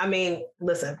 the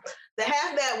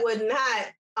half that would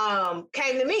not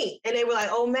came to me and they were like,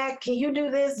 "Oh, Mac, can you do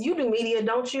this? You do media,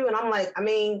 don't you?" And I'm like,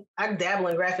 I dabble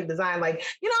in graphic design. Like,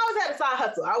 I always had a side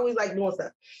hustle. I always like doing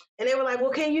stuff. And they were like,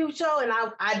 "Well, can you show?" And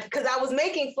because I was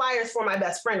making flyers for my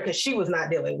best friend because she was not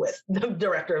dealing with the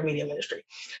director of media ministry.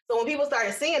 So when people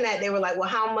started seeing that, they were like, "Well,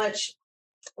 how much?"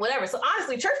 Whatever. So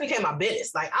honestly, church became my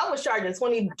business. Like I was charging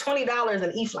 $20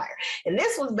 an e-flyer. And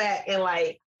this was back in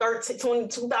like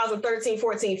 2013,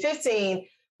 14, 15,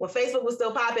 when Facebook was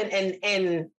still popping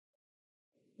and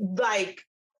like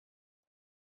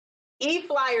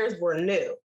e-flyers were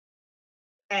new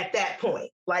at that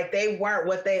point. Like they weren't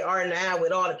what they are now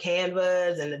with all the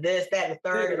Canvas and the this, that, and the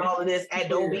third, and all of this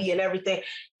Adobe and everything.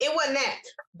 It wasn't that.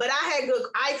 But I had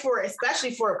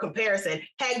especially for a comparison,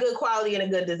 had good quality and a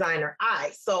good designer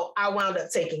eye. So I wound up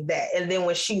taking that. And then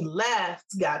when she left,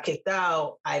 got kicked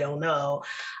out, I don't know,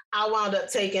 I wound up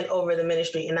taking over the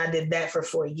ministry, and I did that for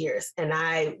 4 years. And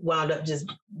I wound up just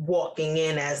walking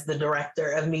in as the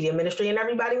director of media ministry, and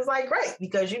everybody was like, "Great,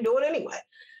 because you do it anyway."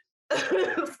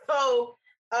 So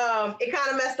it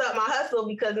kind of messed up my hustle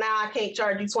because now I can't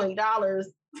charge you $20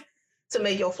 to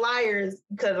make your flyers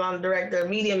because I'm the director of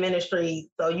media ministry.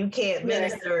 So you can't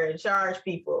minister and charge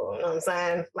people. You know what I'm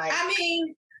saying? Like,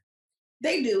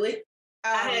 they do it.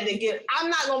 I'm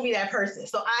not going to be that person.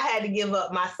 So I had to give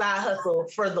up my side hustle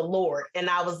for the Lord. And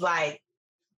I was like,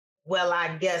 well,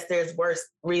 I guess there's worse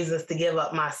reasons to give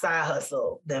up my side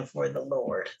hustle than for the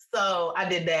Lord. So I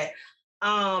did that.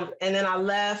 And then I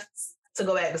left to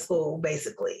go back to school,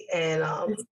 basically. And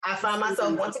I found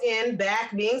myself once again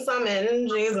back being summoned,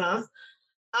 Jesus.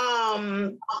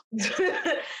 I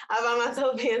found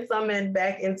myself being summoned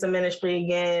back into ministry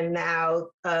again now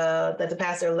that the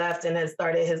pastor left and has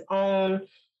started his own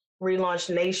Relaunch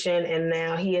Nation. And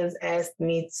now he has asked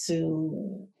me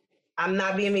I'm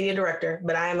not being media director,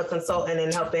 but I am a consultant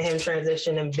in helping him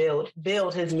transition and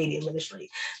build his media ministry,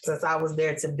 since I was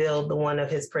there to build the one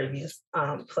of his previous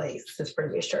his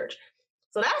previous church.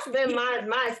 So that's been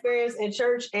my experience in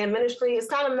church and ministry. It's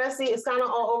kind of messy. It's kind of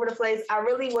all over the place. I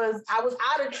was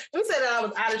out of, let me say that I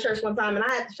was out of church one time, and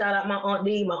I had to shout out my Aunt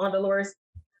D, my Aunt Dolores,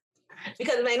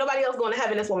 because if ain't nobody else going to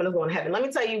heaven, this woman is going to heaven. Let me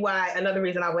tell you why. Another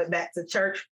reason I went back to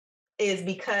church is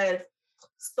because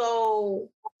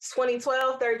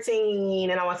 2012,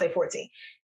 13, and I want to say 14,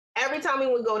 every time we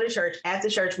would go to church, after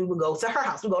church, we would go to her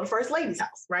house. We go to First Lady's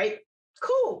house, right?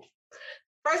 Cool.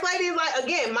 First Lady is like,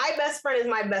 again, my best friend is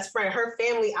my best friend. Her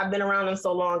family, I've been around them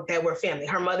so long that we're family.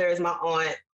 Her mother is my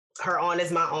aunt. Her aunt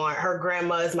is my aunt. Her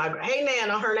grandma is my, hey,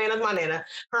 Nana. Her Nana's my Nana.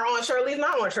 Her Aunt Shirley is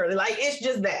my Aunt Shirley. Like, it's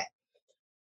just that.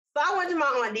 So I went to my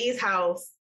Aunt Dee's house.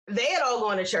 They had all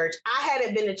gone to church. I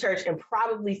hadn't been to church in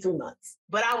probably 3 months,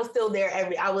 but I was still there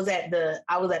I was at the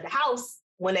house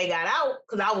when they got out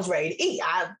because I was ready to eat.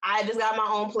 I just got my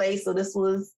own place. So this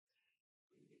was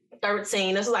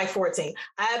 13. This was like 14.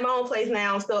 I have my own place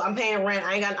now. I'm paying rent.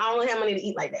 I don't really have money to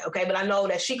eat like that. Okay. But I know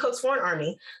that she cooks for an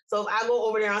army. So if I go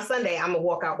over there on Sunday, I'm gonna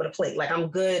walk out with a plate. Like I'm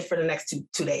good for the next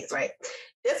two days. Right.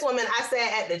 This woman, I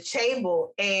sat at the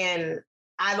table and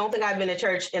I don't think I've been to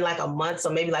church in like a month,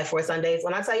 so maybe like 4 Sundays.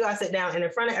 When I tell you I sit down and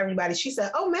in front of everybody, she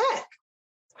said, "Oh, Mac,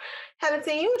 haven't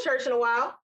seen you in church in a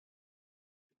while."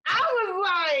 I was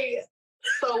like,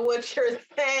 so what you're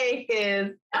saying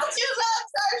is, don't you love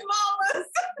church mamas?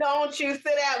 Don't you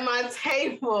sit at my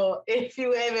table if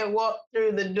you haven't walked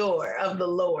through the door of the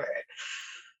Lord.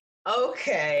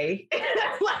 Okay.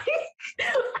 Like,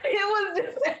 it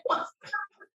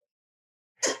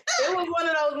was one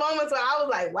of those moments where I was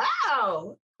like,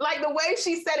 wow. Like the way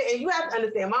she said it, and you have to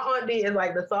understand, my Aunt D is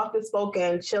like the softest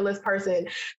spoken, chillest person.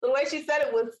 The way she said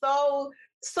it was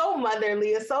so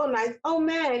motherly and so nice. "Oh,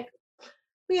 Meg,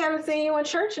 we haven't seen you in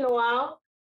church in a while."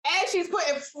 And she's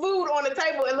putting food on the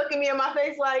table and looking me in my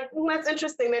face like, "That's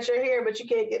interesting that you're here, but you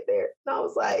can't get there." And I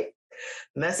was like,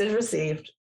 message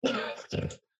received.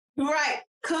 Right.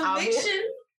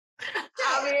 Conviction.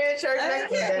 I'll be in church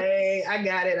next day. I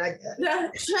got it.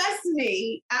 Trust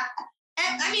me.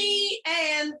 I mean,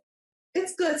 and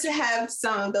it's good to have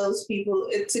some of those people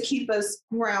to keep us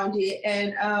grounded.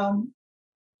 And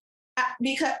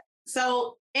because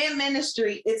so in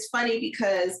ministry, it's funny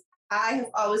because I have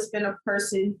always been a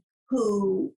person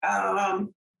who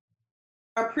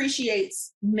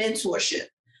appreciates mentorship.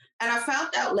 And I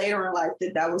found out later in life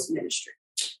that was ministry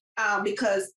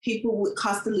because people would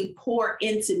constantly pour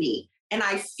into me. And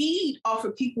I feed off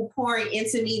of people pouring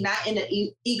into me, not in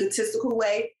an egotistical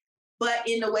way, but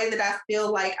in a way that I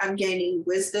feel like I'm gaining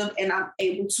wisdom and I'm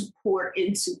able to pour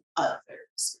into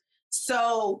others.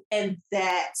 So, and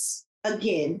that's,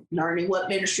 again, learning what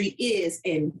ministry is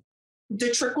and the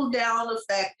trickle down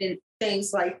effect and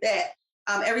things like that.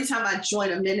 Every time I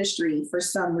join a ministry, for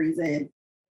some reason,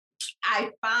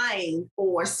 I find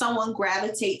or someone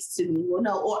gravitates to me. Well,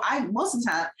 no, or most of the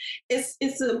time,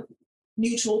 it's a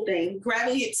mutual thing.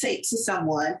 Gravitate to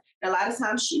someone. And a lot of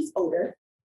times she's older.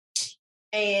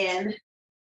 And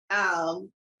I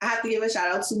have to give a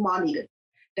shout out to Monita.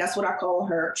 That's what I call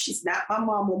her. She's not my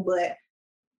mama, but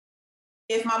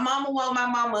if my mama were my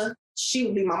mama, she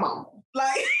would be my mama.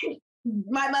 Like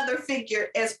my mother figure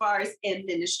as far as in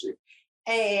ministry.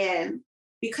 And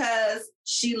because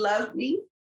she loved me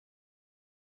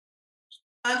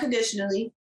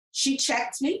unconditionally, she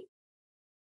checked me.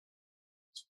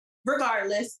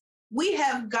 Regardless, we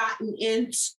have gotten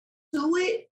into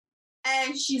it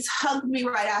and she's hugged me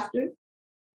right after.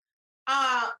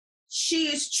 She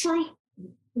is true.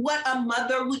 What a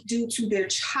mother would do to their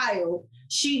child,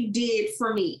 she did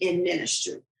for me in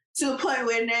ministry. To the point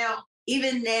where now,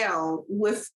 even now,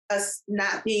 with us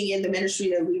not being in the ministry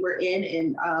that we were in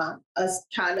and us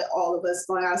kind of all of us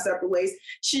going our separate ways,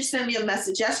 she sent me a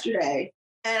message yesterday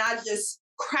and I just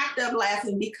cracked up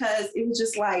laughing because it was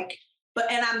just like,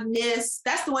 I miss,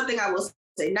 that's the one thing I will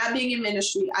say, not being in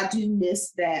ministry, I do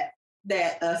miss that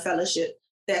fellowship,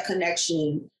 that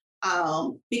connection,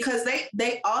 because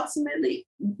they ultimately,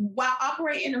 while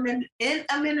operating in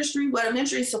a ministry, what a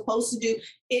ministry is supposed to do,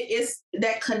 it is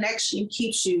that connection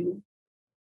keeps you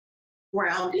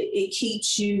grounded. It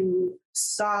keeps you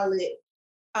solid.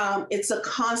 It's a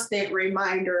constant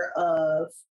reminder of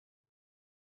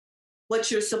what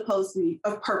you're supposed to be,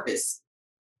 of purpose.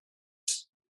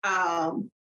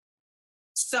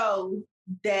 So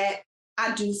that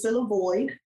I do fill a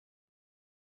void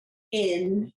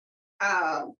in,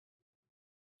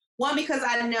 one, because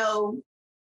I know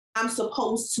I'm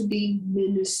supposed to be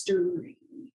ministering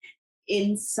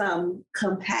in some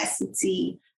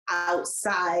capacity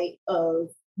outside of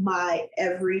my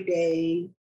everyday,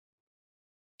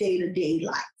 day-to-day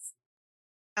life.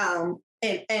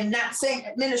 And not saying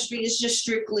that ministry is just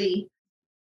strictly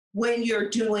when you're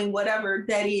doing whatever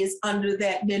that is under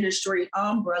that ministry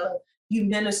umbrella, you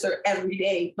minister every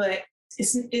day, but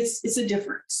it's a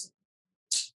difference.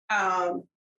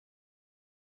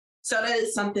 So that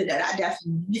is something that I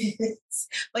definitely miss.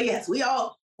 But yes, we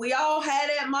all had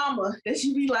that mama that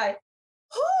you be like,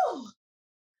 whew.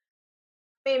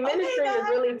 I mean, ministry is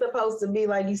really supposed to be,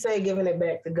 like you say, giving it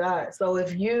back to God. So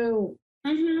if you,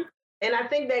 and I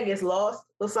think that gets lost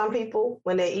with some people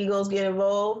when their egos get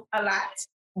involved. A lot.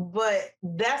 But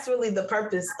that's really the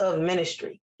purpose of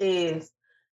ministry, is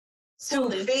to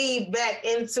feed back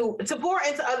into, to pour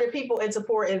into other people and to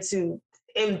pour into,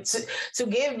 and to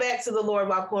give back to the Lord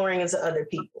while pouring into other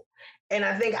people. And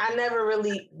I think I never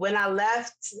really, when I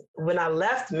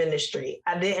left ministry,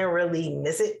 I didn't really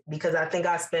miss it because I think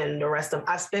I spend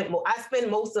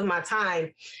most of my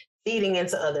time feeding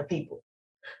into other people,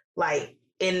 like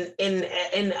in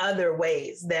other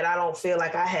ways that I don't feel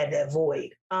like I had that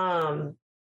void.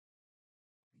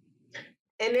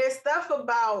 And there's stuff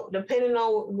about, depending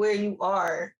on where you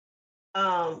are,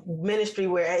 ministry,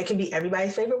 where it can be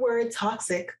everybody's favorite word,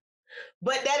 toxic.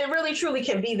 But that it really truly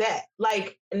can be that.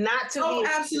 Like,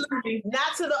 absolutely.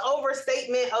 Not to the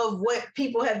overstatement of what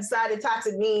people have decided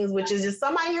toxic means, which is just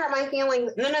somebody hurt my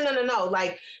feelings. No.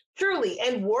 Like, truly,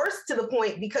 and worse to the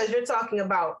point, because you're talking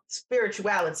about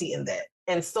spirituality in that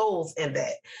and souls in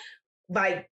that.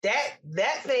 Like,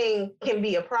 that thing can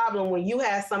be a problem when you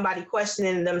have somebody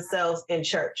questioning themselves in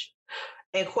church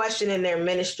and questioning their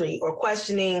ministry or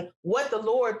questioning what the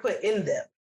Lord put in them.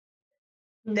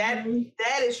 That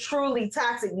is truly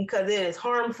toxic because it is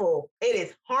harmful. It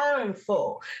is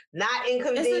harmful, not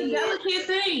inconvenient. It's a delicate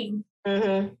thing.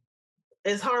 Mm-hmm.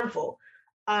 It's harmful.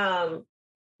 But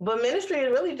ministry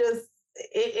is really just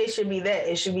it should be that.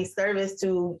 It should be service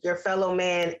to your fellow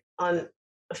man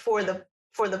for the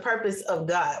purpose of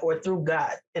God or through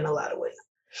God in a lot of ways.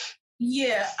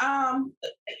 Yeah,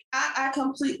 I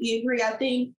completely agree. I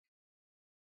think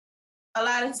a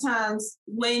lot of times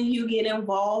when you get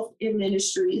involved in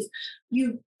ministries,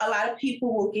 a lot of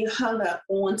people will get hung up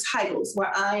on titles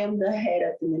where I am the head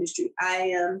of the ministry. I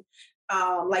am,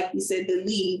 like you said, the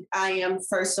lead. I am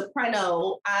first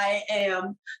soprano. I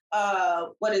am,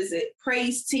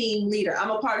 praise team leader.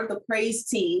 I'm a part of the praise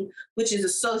team, which is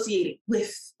associated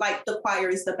with, like, the choir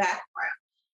is the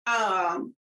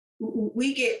background.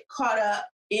 We get caught up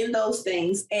in those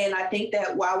things. And I think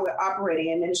that while we're operating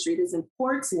in ministry, it is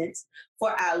important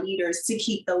for our leaders to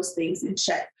keep those things in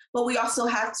check. But we also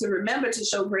have to remember to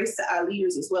show grace to our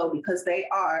leaders as well, because they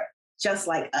are just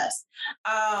like us.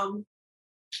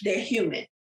 They're human.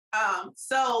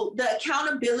 So the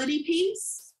accountability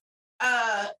piece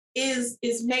is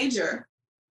major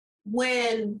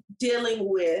when dealing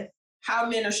with how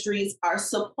ministries are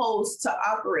supposed to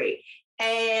operate.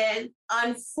 And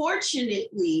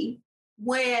unfortunately,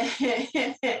 when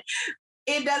it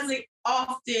doesn't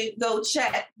often go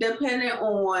check, depending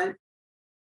on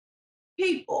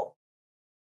people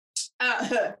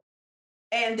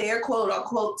and their quote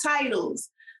unquote titles,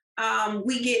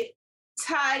 we get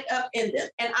tied up in them.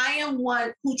 And I am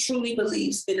one who truly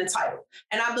believes in the title.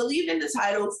 And I believe in the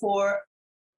title for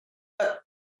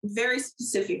very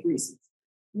specific reasons.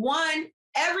 One,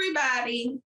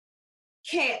 everybody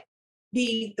can't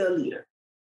be the leader.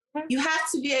 You have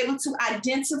to be able to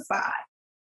identify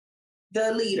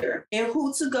the leader and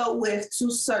who to go with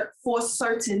for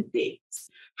certain things.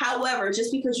 However,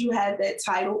 just because you have that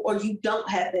title or you don't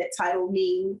have that title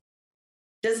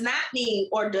does not mean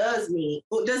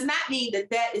that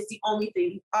that is the only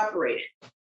thing you operate in.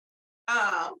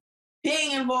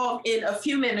 Being involved in a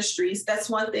few ministries, that's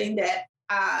one thing that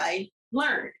I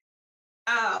learned.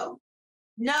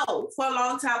 No, for a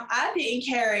long time, I didn't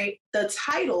carry the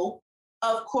title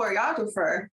of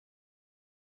choreographer,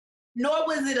 nor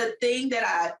was it a thing that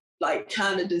I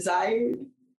kind of desired.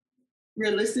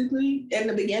 Realistically, in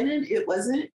the beginning, it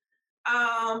wasn't.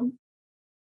 I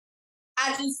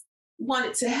just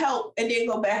wanted to help and then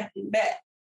go back and back.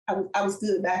 I was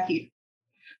good back here.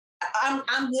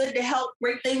 I'm good to help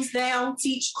break things down,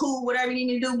 teach, cool, whatever you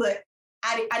need to do, but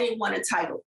I didn't want a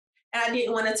title. And I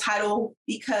didn't want a title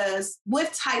because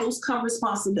with titles come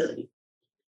responsibility.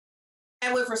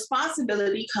 And with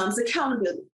responsibility comes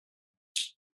accountability.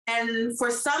 And for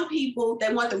some people,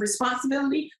 they want the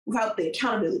responsibility without the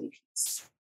accountability piece.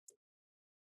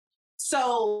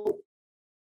 So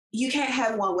you can't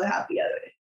have one without the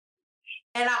other.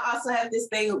 And I also have this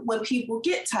thing, when people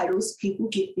get titles, people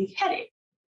get beheaded.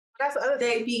 That's the other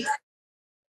thing.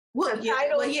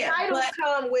 Titles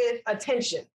come with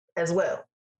attention as well.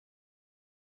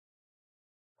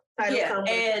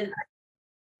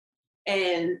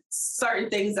 And certain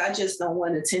things I just don't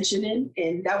want attention in.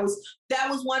 And that was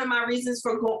one of my reasons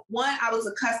for one, I was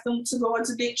accustomed to going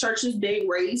to big churches, being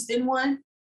raised in one.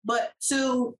 But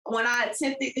two, when I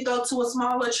attempted to go to a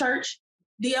smaller church,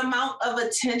 the amount of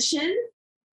attention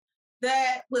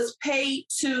that was paid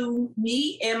to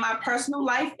me in my personal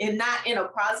life, and not in a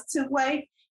positive way,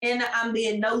 in I'm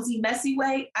being nosy, messy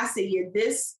way, I said, yeah,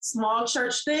 this small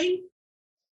church thing,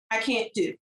 I can't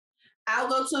do. I'll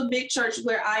go to a big church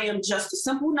where I am just a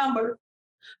simple number.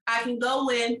 I can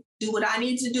go in, do what I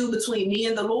need to do between me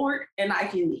and the Lord, and I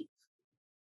can leave.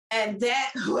 And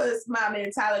that was my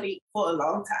mentality for a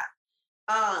long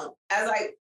time. As I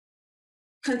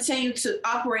continued to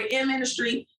operate in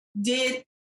ministry, did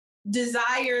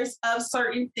desires of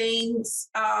certain things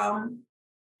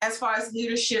as far as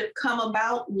leadership come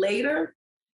about later?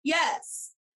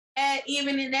 Yes. And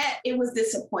even in that, it was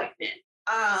disappointment.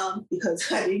 Because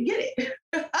I didn't get it.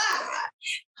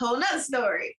 Whole nother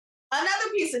story. Another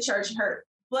piece of church hurt,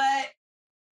 but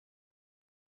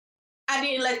I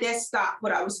didn't let that stop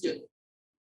what I was doing.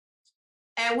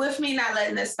 And with me not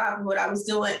letting that stop what I was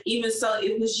doing, even so,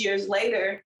 it was years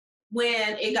later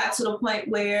when it got to the point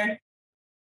where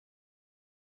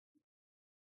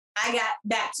I got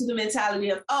back to the mentality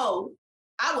of, oh,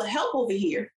 I would help over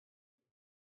here,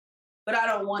 but I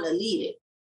don't want to lead it.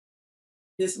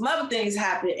 There's some other things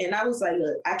happened, and I was like,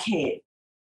 look, I can't.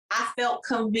 I felt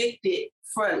convicted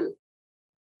for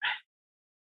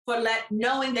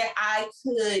knowing that I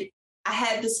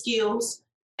had the skills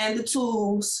and the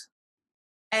tools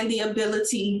and the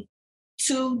ability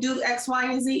to do X,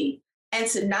 Y, and Z, and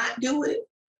to not do it.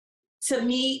 To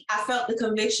me, I felt the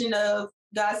conviction of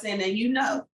God saying that you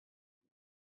know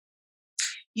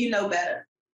better.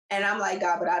 And I'm like,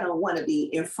 God, but I don't want to be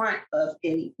in front of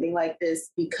anything like this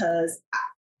because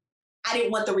I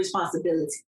didn't want the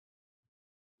responsibility.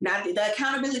 Not the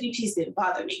accountability piece didn't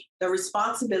bother me. The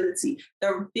responsibility,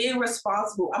 the being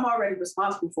responsible. I'm already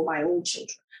responsible for my own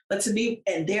children,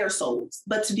 and their souls,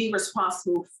 but to be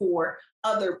responsible for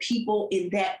other people in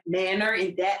that manner,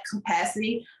 in that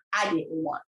capacity, I didn't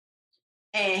want.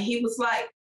 And he was like,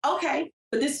 okay,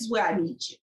 but this is where I need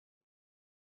you.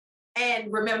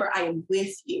 And remember, I am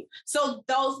with you. So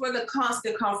those were the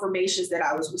constant confirmations that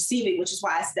I was receiving, which is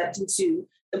why I stepped into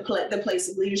the place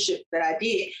of leadership that I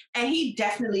did. And he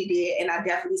definitely did. And I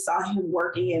definitely saw him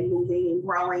working and moving and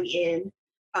growing in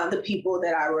the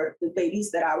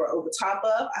babies that I were over top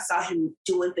of. I saw him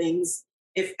doing things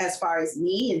as far as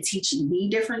me and teaching me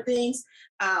different things.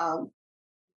 And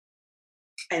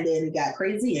then it got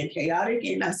crazy and chaotic.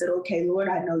 And I said, okay, Lord,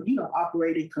 I know you don't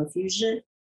operate in confusion.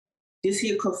 This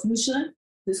Confucius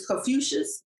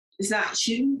is not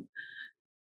you.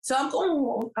 So I'm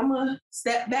going to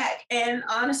step back. And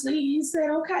honestly, he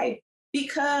said, okay,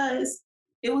 because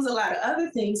it was a lot of other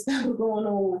things that were going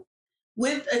on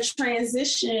with a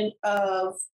transition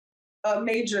of a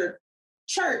major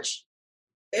church.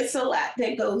 It's a lot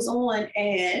that goes on,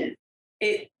 and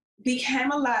it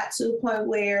became a lot to the point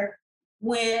where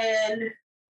when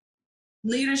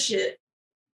leadership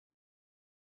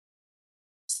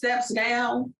steps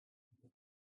down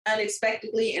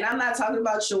unexpectedly, and I'm not talking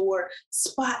about your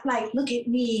spotlight, look at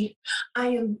me, I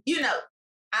am,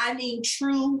 I need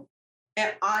true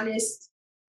and honest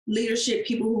leadership,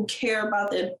 people who care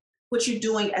about what you're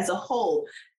doing as a whole.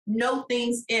 No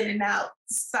things in and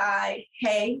outside,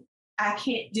 hey, I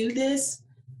can't do this.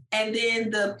 And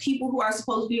then the people who are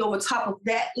supposed to be over top of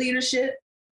that leadership,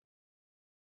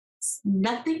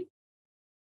 nothing.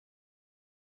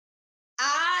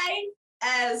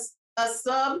 As a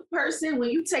sub person, when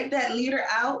you take that leader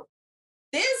out,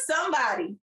 there's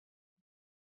somebody,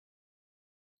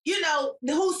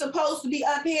 who's supposed to be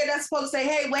up here that's supposed to say,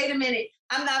 hey, wait a minute,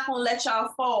 I'm not going to let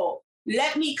y'all fall.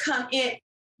 Let me come in.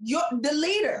 The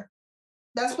leader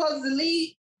that's supposed to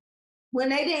lead, when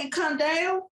they didn't come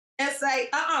down and say,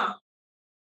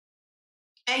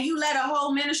 and you let a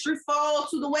whole ministry fall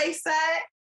to the wayside,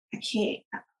 I can't.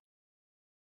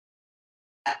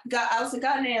 I was like,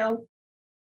 God, now,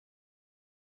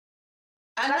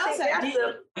 I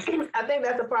think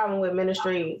that's the problem with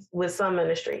ministries, with some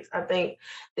ministries. I think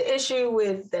the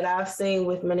issue that I've seen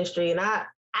with ministry, and I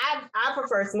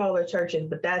prefer smaller churches,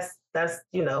 but that's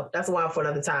one for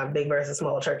another time, big versus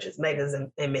small churches, megas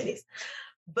and minis.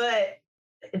 But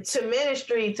to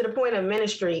the point of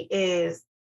ministry is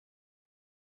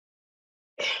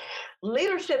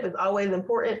leadership is always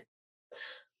important,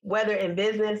 whether in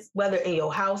business, whether in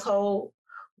your household,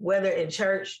 whether in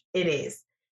church, it is.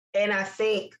 And I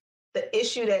think the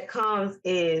issue that comes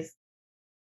is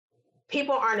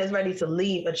people aren't as ready to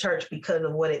leave a church because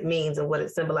of what it means and what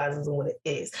it symbolizes and what it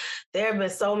is. There have been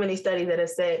so many studies that have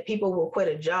said people will quit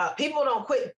a job. People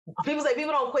say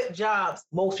people don't quit jobs.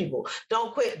 Most people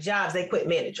don't quit jobs. They quit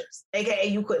managers, AKA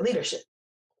you quit leadership,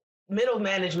 middle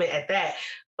management at that,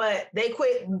 but they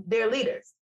quit their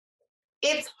leaders.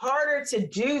 It's harder to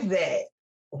do that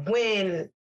when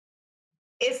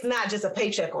it's not just a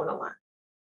paycheck on the line.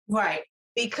 Right.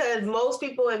 Because most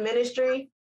people in ministry,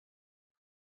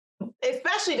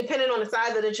 especially depending on the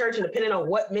size of the church and depending on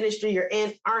what ministry you're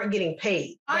in, aren't getting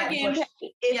paid.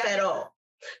 If at all.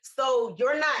 So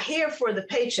you're not here for the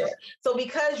paycheck. So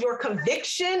because your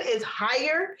conviction is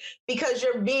higher, because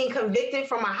you're being convicted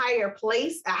from a higher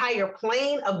place, a higher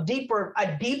plane, a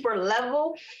deeper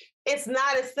level, it's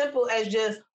not as simple as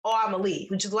just, I'm gonna leave,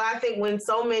 which is why I think when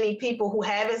so many people who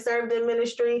haven't served in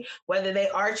ministry, whether they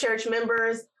are church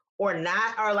members or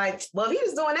not, are like, well, if he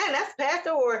was doing that, and that's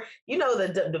pastor, or,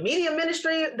 the media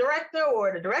ministry director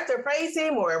or the director of praise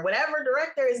team or whatever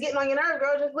director is getting on your nerves,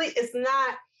 girl, just leave. It's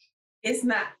not It's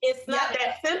not. It's not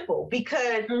that simple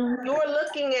because you're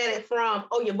looking at it from,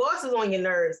 oh, your boss is on your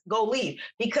nerves, go leave.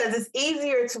 Because it's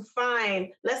easier to find,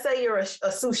 let's say you're a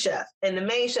sous chef and the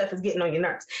main chef is getting on your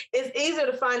nerves. It's easier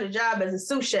to find a job as a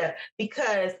sous chef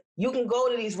because you can go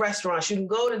to these restaurants, you can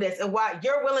go to this, and why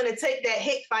you're willing to take that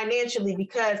hit financially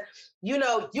because, you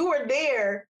know, you were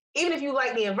there, even if you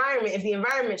like the environment, if the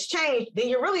environment's changed, then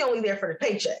you're really only there for the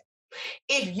paycheck.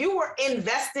 If you were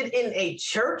invested in a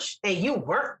church and you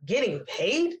weren't getting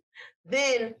paid,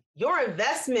 then your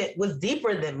investment was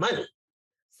deeper than money.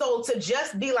 So to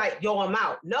just be like, yo, I'm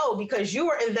out. No, because you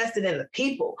were invested in the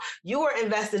people. You were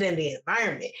invested in the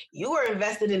environment. You were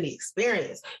invested in the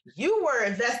experience. You were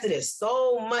invested in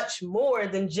so much more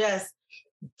than just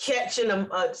catching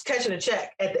a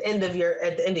check at the end of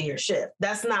your shift.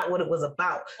 That's not what it was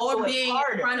about. Or so being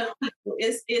in front of people.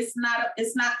 It's not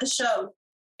the show.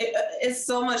 It's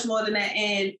so much more than that,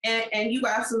 and you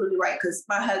are absolutely right because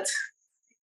my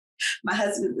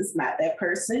husband is not that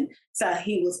person, so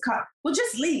he was caught. Well,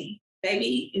 just leave,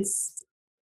 baby. It's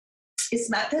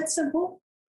not that simple.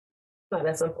 Not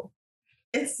that simple.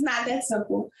 It's not that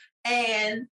simple,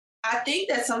 and I think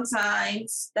that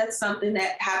sometimes that's something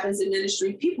that happens in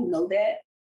ministry. People know that,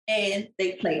 and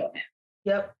they play on it.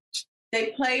 Yep,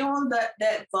 they play on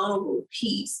that vulnerable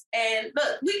piece, and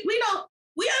look,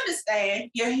 we understand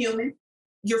you're human,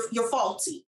 you're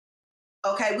faulty.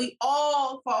 Okay, we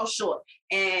all fall short,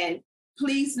 and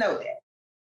please know that.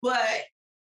 But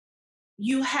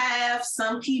you have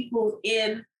some people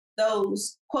in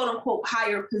those quote unquote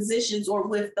higher positions or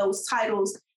with those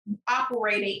titles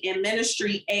operating in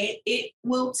ministry, and it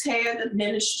will tear the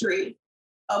ministry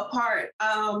apart.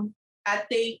 I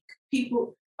think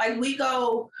people need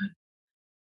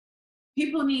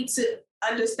to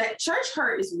understand church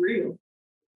hurt is real.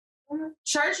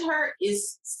 Church hurt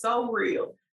is so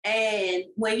real. And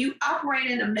when you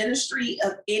operate in a ministry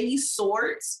of any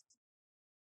sort,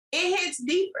 it hits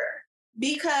deeper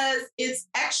because it's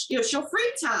your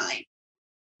free time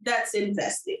that's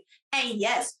invested. And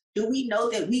yes, do we know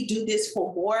that we do this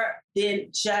for more than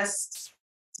just,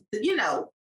 the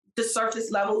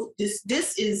surface level? This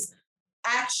is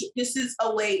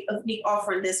a way of me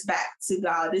offering this back to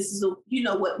God. This is what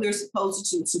we're supposed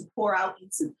to pour out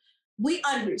into. We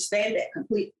understand that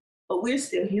completely, but we're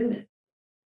still human.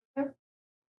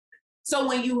 So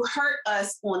when you hurt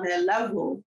us on that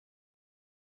level,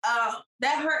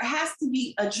 that hurt has to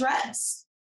be addressed.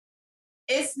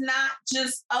 It's not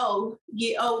just,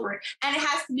 get over it. And it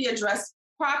has to be addressed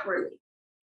properly.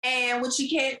 And what you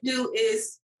can't do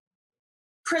is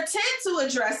pretend to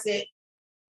address it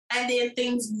and then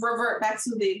things revert back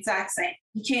to the exact same.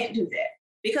 You can't do that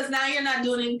because now you're not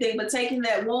doing anything but taking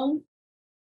that wound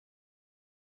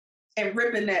and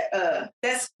ripping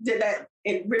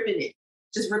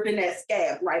just ripping that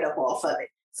scab right up off of it.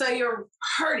 So you're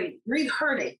hurting,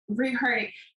 re-hurting.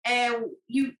 And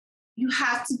you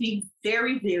have to be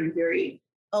very, very, very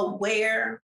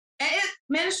aware. And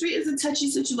ministry is a touchy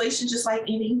situation, just like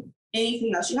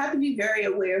anything else. You have to be very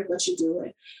aware of what you're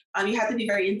doing. You have to be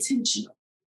very intentional.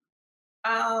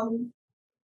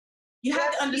 You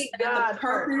have to understand the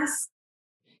purpose.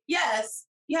 Yes,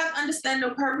 you have to understand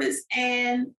the purpose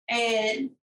and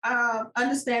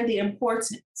understand the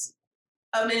importance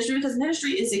of ministry, because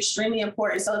ministry is extremely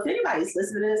important. So if anybody's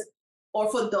listening to this,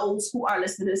 or for those who are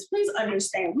listening to this, please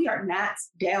understand we are not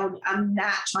down. I'm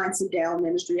not trying to down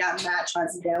ministry. I'm not trying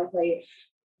to downplay it.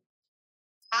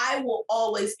 I will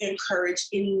always encourage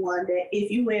anyone that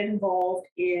if you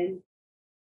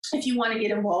want to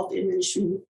get involved in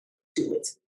ministry, do it.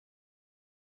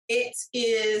 It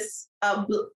is,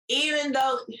 even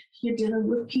though you're dealing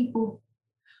with people,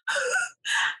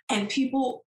 and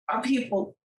people are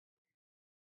people,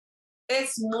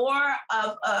 it's more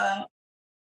of a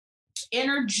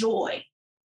inner joy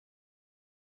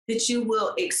that you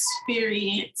will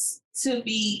experience to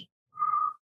be,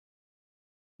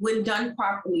 when done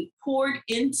properly, poured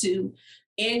into,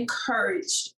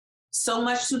 encouraged, so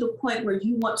much to the point where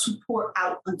you want to pour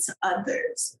out onto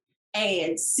others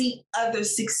and see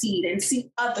others succeed and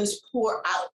see others pour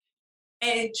out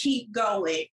and keep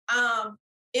going.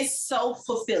 It's so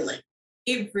fulfilling.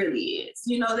 It really is.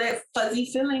 You know, that fuzzy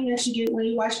feeling that you get when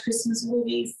you watch Christmas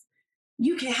movies,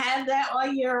 you can have that all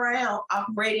year round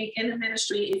operating in the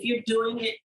ministry if you're doing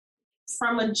it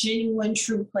from a genuine,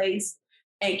 true place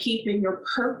and keeping your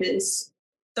purpose,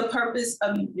 the purpose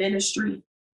of ministry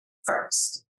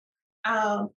first.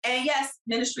 And yes,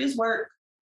 ministry is work.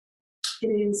 It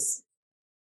is.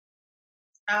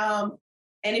 And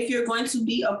if you're going to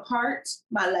be a part,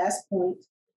 my last point,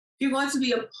 if you're going to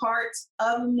be a part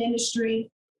of a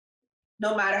ministry,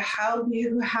 no matter how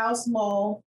big or how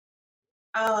small,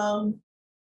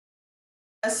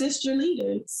 Assist your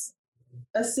leaders.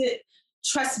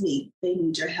 Trust me, they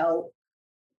need your help.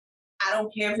 I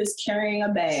don't care if it's carrying a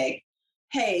bag.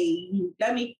 Hey,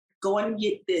 let me go and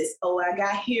get this. Oh, I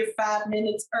got here 5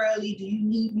 minutes early. Do you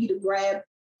need me to grab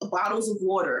bottles of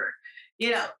water?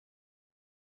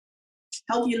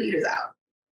 Help your leaders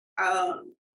out.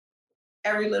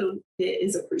 Every little bit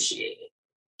is appreciated.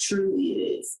 Truly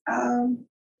it is. And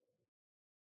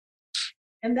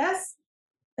that's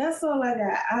all I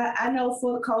got. I know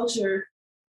for culture,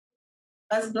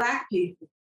 us Black people,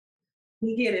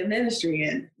 we get in ministry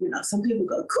and some people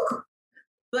go cuckoo,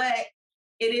 but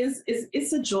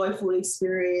it's a joyful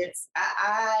experience.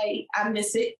 I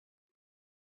miss it.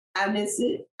 I miss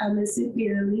it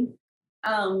dearly.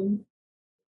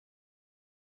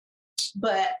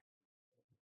 But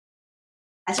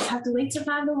I just have to wait to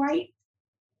find the right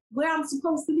where I'm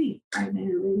supposed to be right now.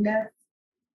 And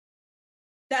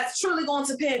that's truly going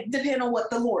to depend on what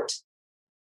the Lord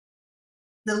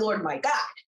my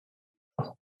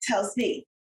God, tells me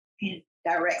and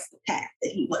directs the path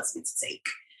that he wants me to take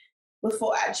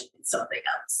before I jump in something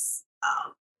else.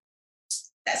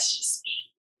 That's just me.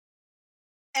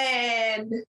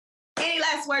 And any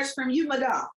last words from you,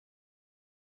 Madame?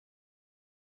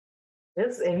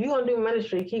 If you're going to do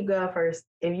ministry, keep God first.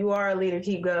 If you are a leader,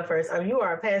 keep God first. If you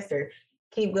are a pastor,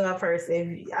 keep God first.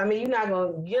 You're not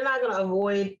going to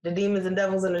avoid the demons and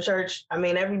devils in the church.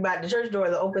 Everybody, the church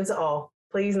doors are open to all.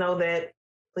 Please know that.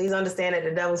 Please understand that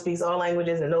the devil speaks all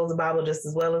languages and knows the Bible just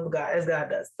as well as God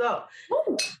does. So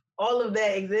all of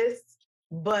that exists.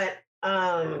 But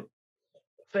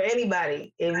for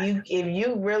anybody, if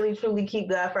you really truly keep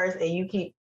God first and you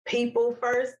keep people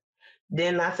first,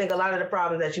 then I think a lot of the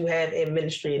problems that you have in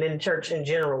ministry and in church in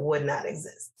general would not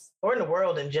exist, or in the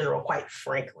world in general, quite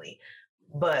frankly.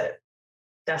 But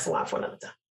that's why for another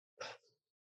time.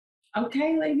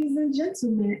 Okay, ladies and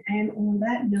gentlemen, and on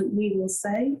that note, we will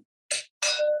say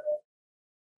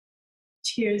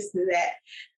cheers to that.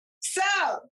 So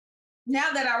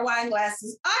now that our wine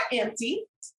glasses are empty,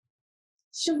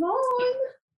 Siobhan,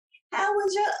 how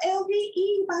was your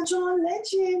LVE by John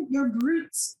Legend? Your Brut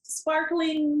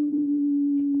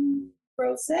sparkling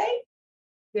rosé?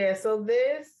 Yeah, so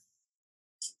this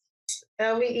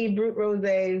LVE Brut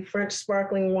Rosé French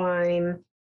sparkling wine.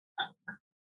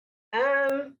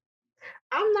 I'm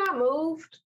not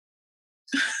moved.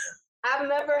 I've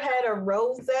never had a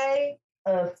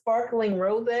sparkling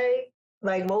rosé.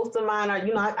 Like most of mine are,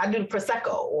 I do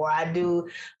Prosecco, or I do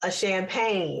a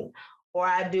champagne, or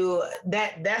I do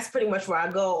that. That's pretty much where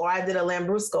I go. Or I did a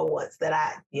Lambrusco once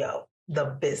the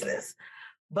business.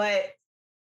 But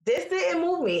this didn't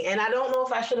move me. And I don't know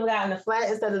if I should have gotten the flat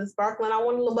instead of the sparkling. I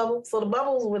wanted the bubbles. So the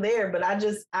bubbles were there, but I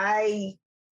don't,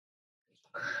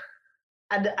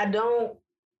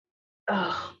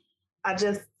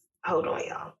 hold on,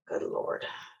 y'all. Good Lord.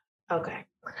 Okay.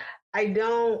 It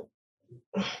doesn't,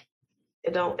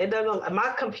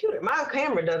 my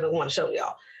camera doesn't want to show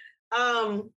y'all.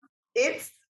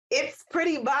 It's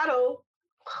pretty bottle,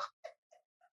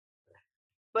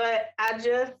 but I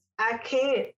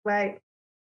can't,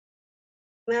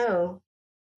 no.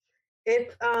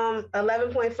 It's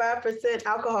 11.5%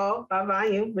 alcohol by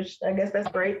volume, which I guess that's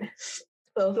great.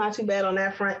 So it's not too bad on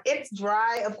that front. It's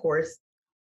dry, of course.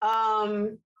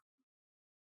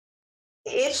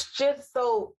 It's just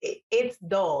it's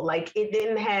dull. Like, it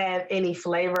didn't have any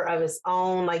flavor of its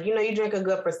own. Like, you drink a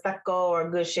good Prosecco or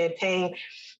a good champagne, and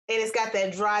it's got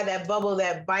that dry, that bubble,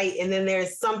 that bite, and then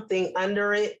there's something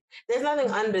under it. There's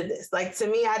nothing under this. Like, to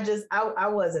me, I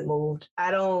wasn't moved. I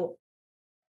don't.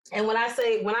 And when I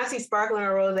see sparkling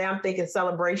or rosé, I'm thinking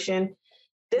celebration.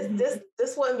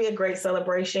 This wouldn't be a great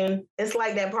celebration. It's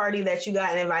like that party that you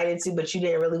got invited to, but you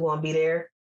didn't really want to be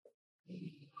there.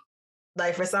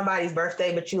 Like for somebody's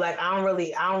birthday, but you like, I don't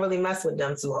really mess with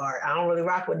them too hard. I don't really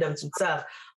rock with them too tough.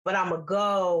 But I'm gonna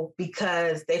go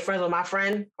because they friends with my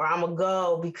friend, or I'm gonna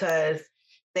go because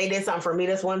they did something for me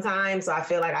this one time, so I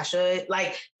feel like I should.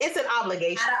 Like, it's an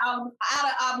obligation. Out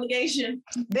of obligation.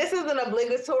 This is an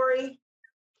obligatory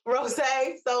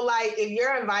rosé. So like, if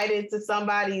you're invited to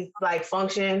somebody's like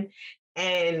function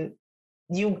and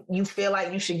you feel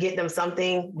like you should get them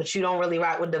something, but you don't really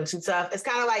rock with them too tough, it's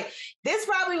kind of like, this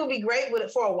probably would be great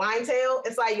for a wine tail.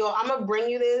 It's like, yo, I'm gonna bring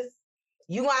you this.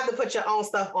 You gonna have to put your own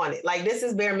stuff on it. Like, this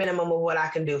is bare minimum of what I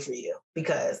can do for you,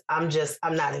 because I'm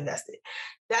not invested.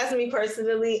 That's me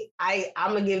personally. I'm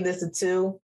gonna give this a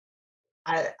 2.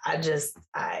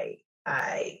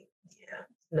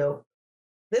 No.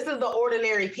 This is the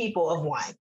ordinary people of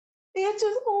wine. It's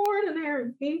just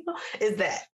ordinary people. Is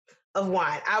that of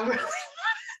wine. I really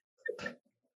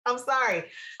I'm sorry.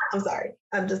 I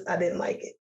didn't like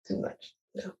it too much.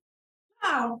 No.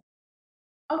 Wow.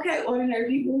 Okay, ordinary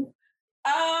people.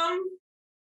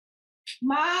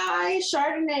 My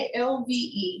Chardonnay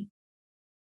LVE.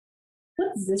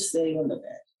 What does this say on the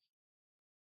back?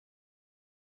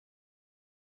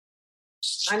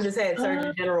 I just had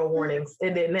Surgeon General warnings.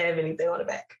 It didn't have anything on the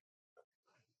back.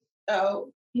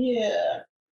 Oh, yeah.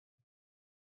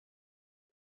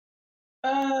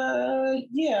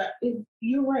 Yeah,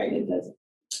 you're right, it doesn't.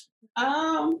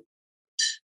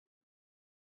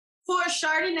 For a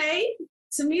Chardonnay,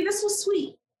 to me, this was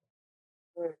sweet.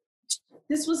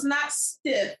 This was not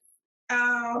stiff.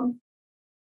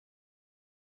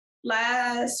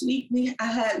 Last week we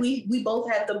both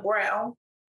had the brown.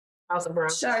 House of Brown.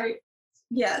 Chardonnay.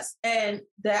 Yes, and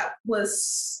that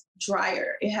was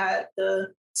drier. It had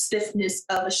the stiffness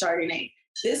of a Chardonnay.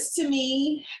 This to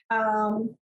me,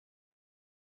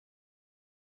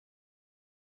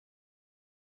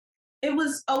 it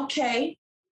was okay.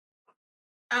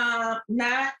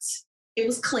 It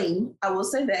was clean. I will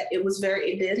say that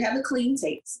it did have a clean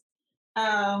taste.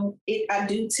 I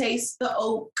do taste the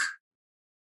oak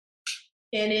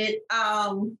in it.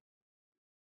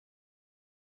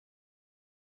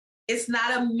 It's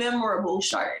not a memorable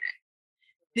Chardonnay.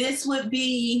 This would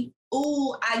be,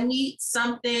 I need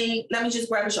something. Let me just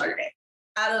grab a Chardonnay.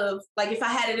 Out of, like, if I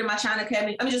had it in my China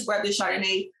cabinet, let me just grab this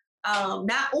Chardonnay.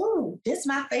 This is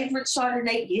my favorite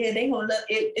Chardonnay. Yeah, they gonna love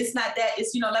it. It's not that.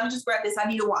 It's, let me just grab this. I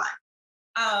need a wine.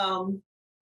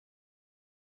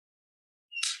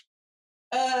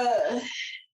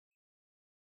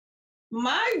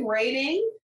 My rating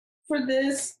for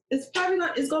this is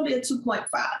it's gonna be a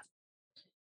 2.5.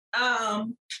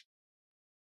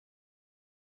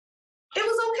 It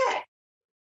was okay.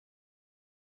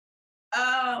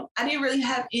 I didn't really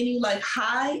have any like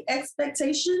high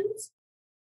expectations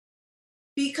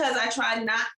because I try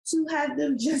not to have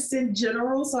them just in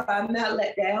general, so I'm not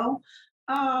let down.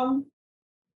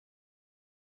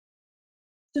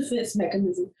 Defense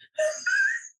mechanism.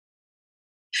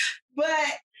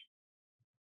 But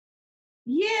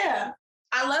yeah,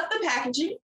 I love the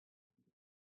packaging.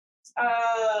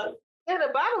 The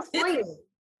bottle's clean.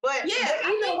 But yeah,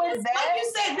 even with that, like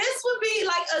you said, this would be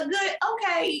like a good,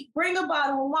 okay, bring a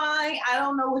bottle of wine. I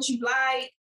don't know what you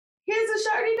like. Here's a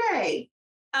Chardonnay.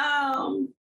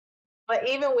 But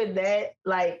even with that,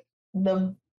 like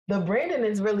the branding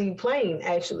is really plain,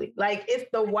 actually. Like it's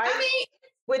the white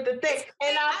with the thick.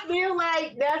 And I feel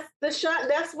like that's the shot.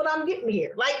 That's what I'm getting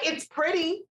here. Like it's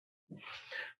pretty,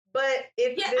 but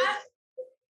it's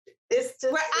just.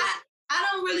 I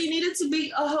don't really need it to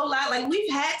be a whole lot. Like we've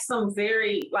had some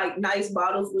very like nice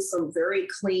bottles with some very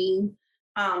clean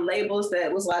labels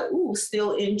that was like,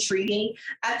 still intriguing.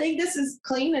 I think this is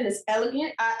clean and it's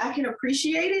elegant. I can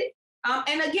appreciate it.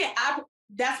 And again,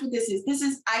 that's what this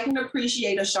is. I can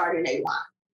appreciate a Chardonnay wine.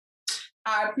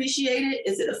 I appreciate it.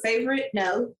 Is it a favorite?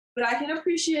 No, but I can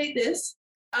appreciate this.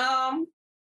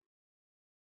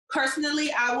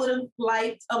 Personally, I would have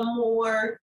liked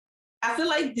I feel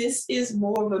like this is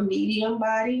more of a medium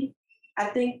body. I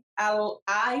think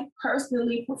I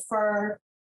personally prefer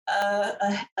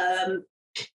a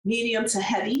medium to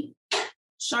heavy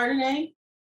Chardonnay.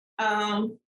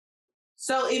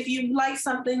 So if you like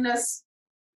something that's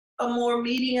a more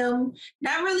medium,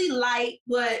 not really light,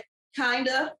 but kind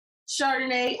of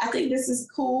Chardonnay, I think this is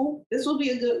cool. This will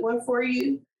be a good one for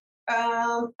you.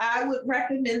 I would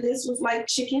recommend this with like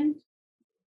chicken.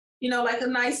 Like a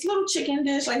nice little chicken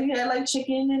dish, like you had like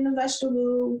chicken and a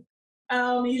vegetable.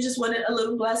 You just wanted a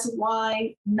little glass of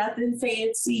wine, nothing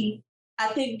fancy. I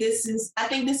think this is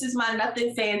my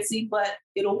nothing fancy, but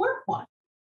it'll work one.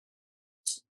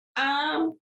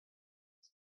 But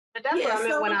that's what I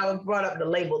meant when I brought up the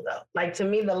label, though. Like to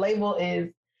me, the label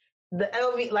is the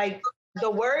LV. Like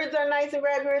the words are nice and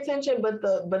grab your attention, but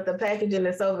the packaging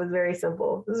itself is very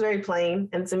simple. It's very plain,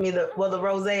 and to me, the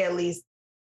rosé at least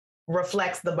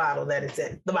reflects the bottle that it's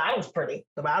in. The bottle's pretty.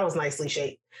 The bottle's nicely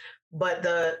shaped, but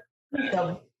the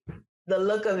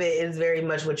look of it is very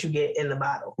much what you get in the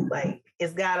bottle. Like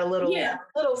it's got a little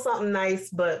something nice,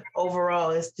 but overall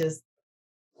it's just.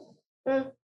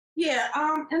 Yeah,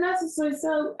 and that's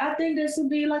so I think this would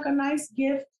be like a nice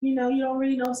gift. You don't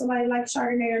really know if somebody likes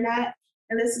Chardonnay or not.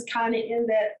 And this is kind of in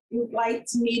that light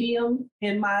to medium,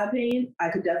 in my opinion. I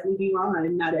could definitely be wrong.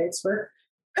 I'm not an expert.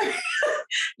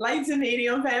 Light to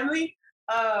medium family.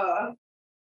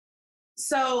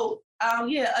 So a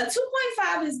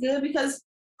 2.5 is good because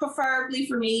preferably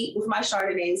for me with my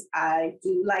Chardonnays, I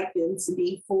do like them to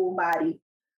be full body.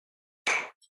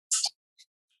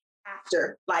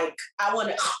 After, like I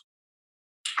might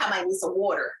need some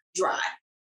water dry.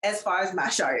 as far as my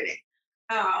Chardonnay.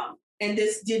 And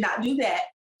this did not do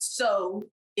that. So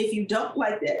if you don't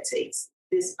like that taste,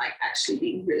 this might actually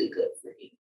be really good for you.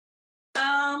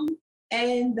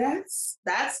 And that's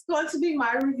going to be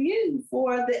my review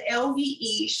for the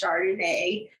LVE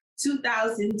Chardonnay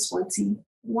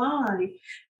 2021.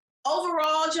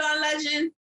 Overall, John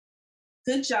Legend,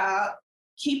 good job.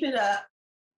 Keep it up.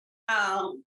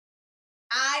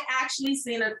 I actually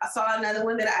saw another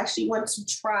one that I actually want to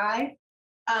try.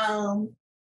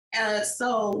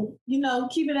 So,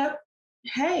 keep it up.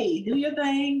 Hey, do your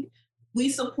thing. We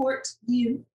support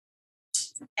you.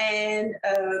 And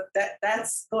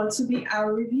that's going to be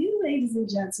our review, ladies and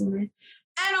gentlemen.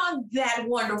 And on that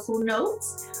wonderful note,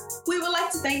 we would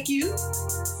like to thank you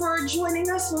for joining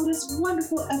us on this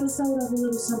wonderful episode of A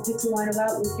Little Something to Wine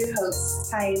About with your hosts,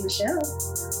 Ty and Michelle.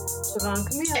 Siobhan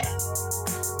Camille.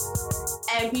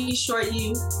 And be sure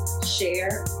you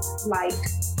share, like,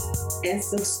 and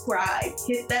subscribe.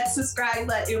 Hit that subscribe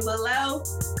button below.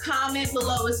 Comment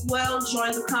below as well.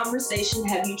 Join the conversation.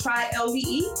 Have you tried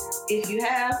LVE? If you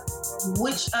have,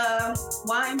 which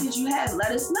wine did you have?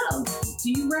 Let us know.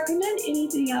 Do you recommend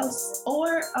anything else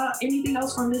or anything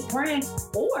else from this brand?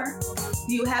 Or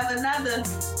do you have another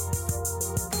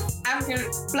African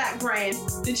Black brand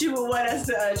that you would want us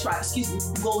to try? Excuse me,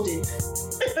 golden.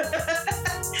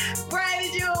 Brand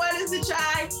that you would want us to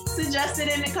try? Suggest it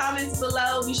in the comments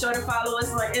below. Be sure to follow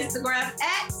us on Instagram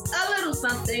at A Little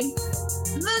Something,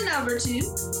 the number 2,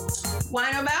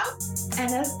 Wine About. And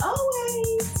as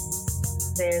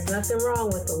always, there's nothing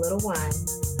wrong with a little wine.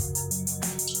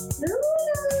 Luna.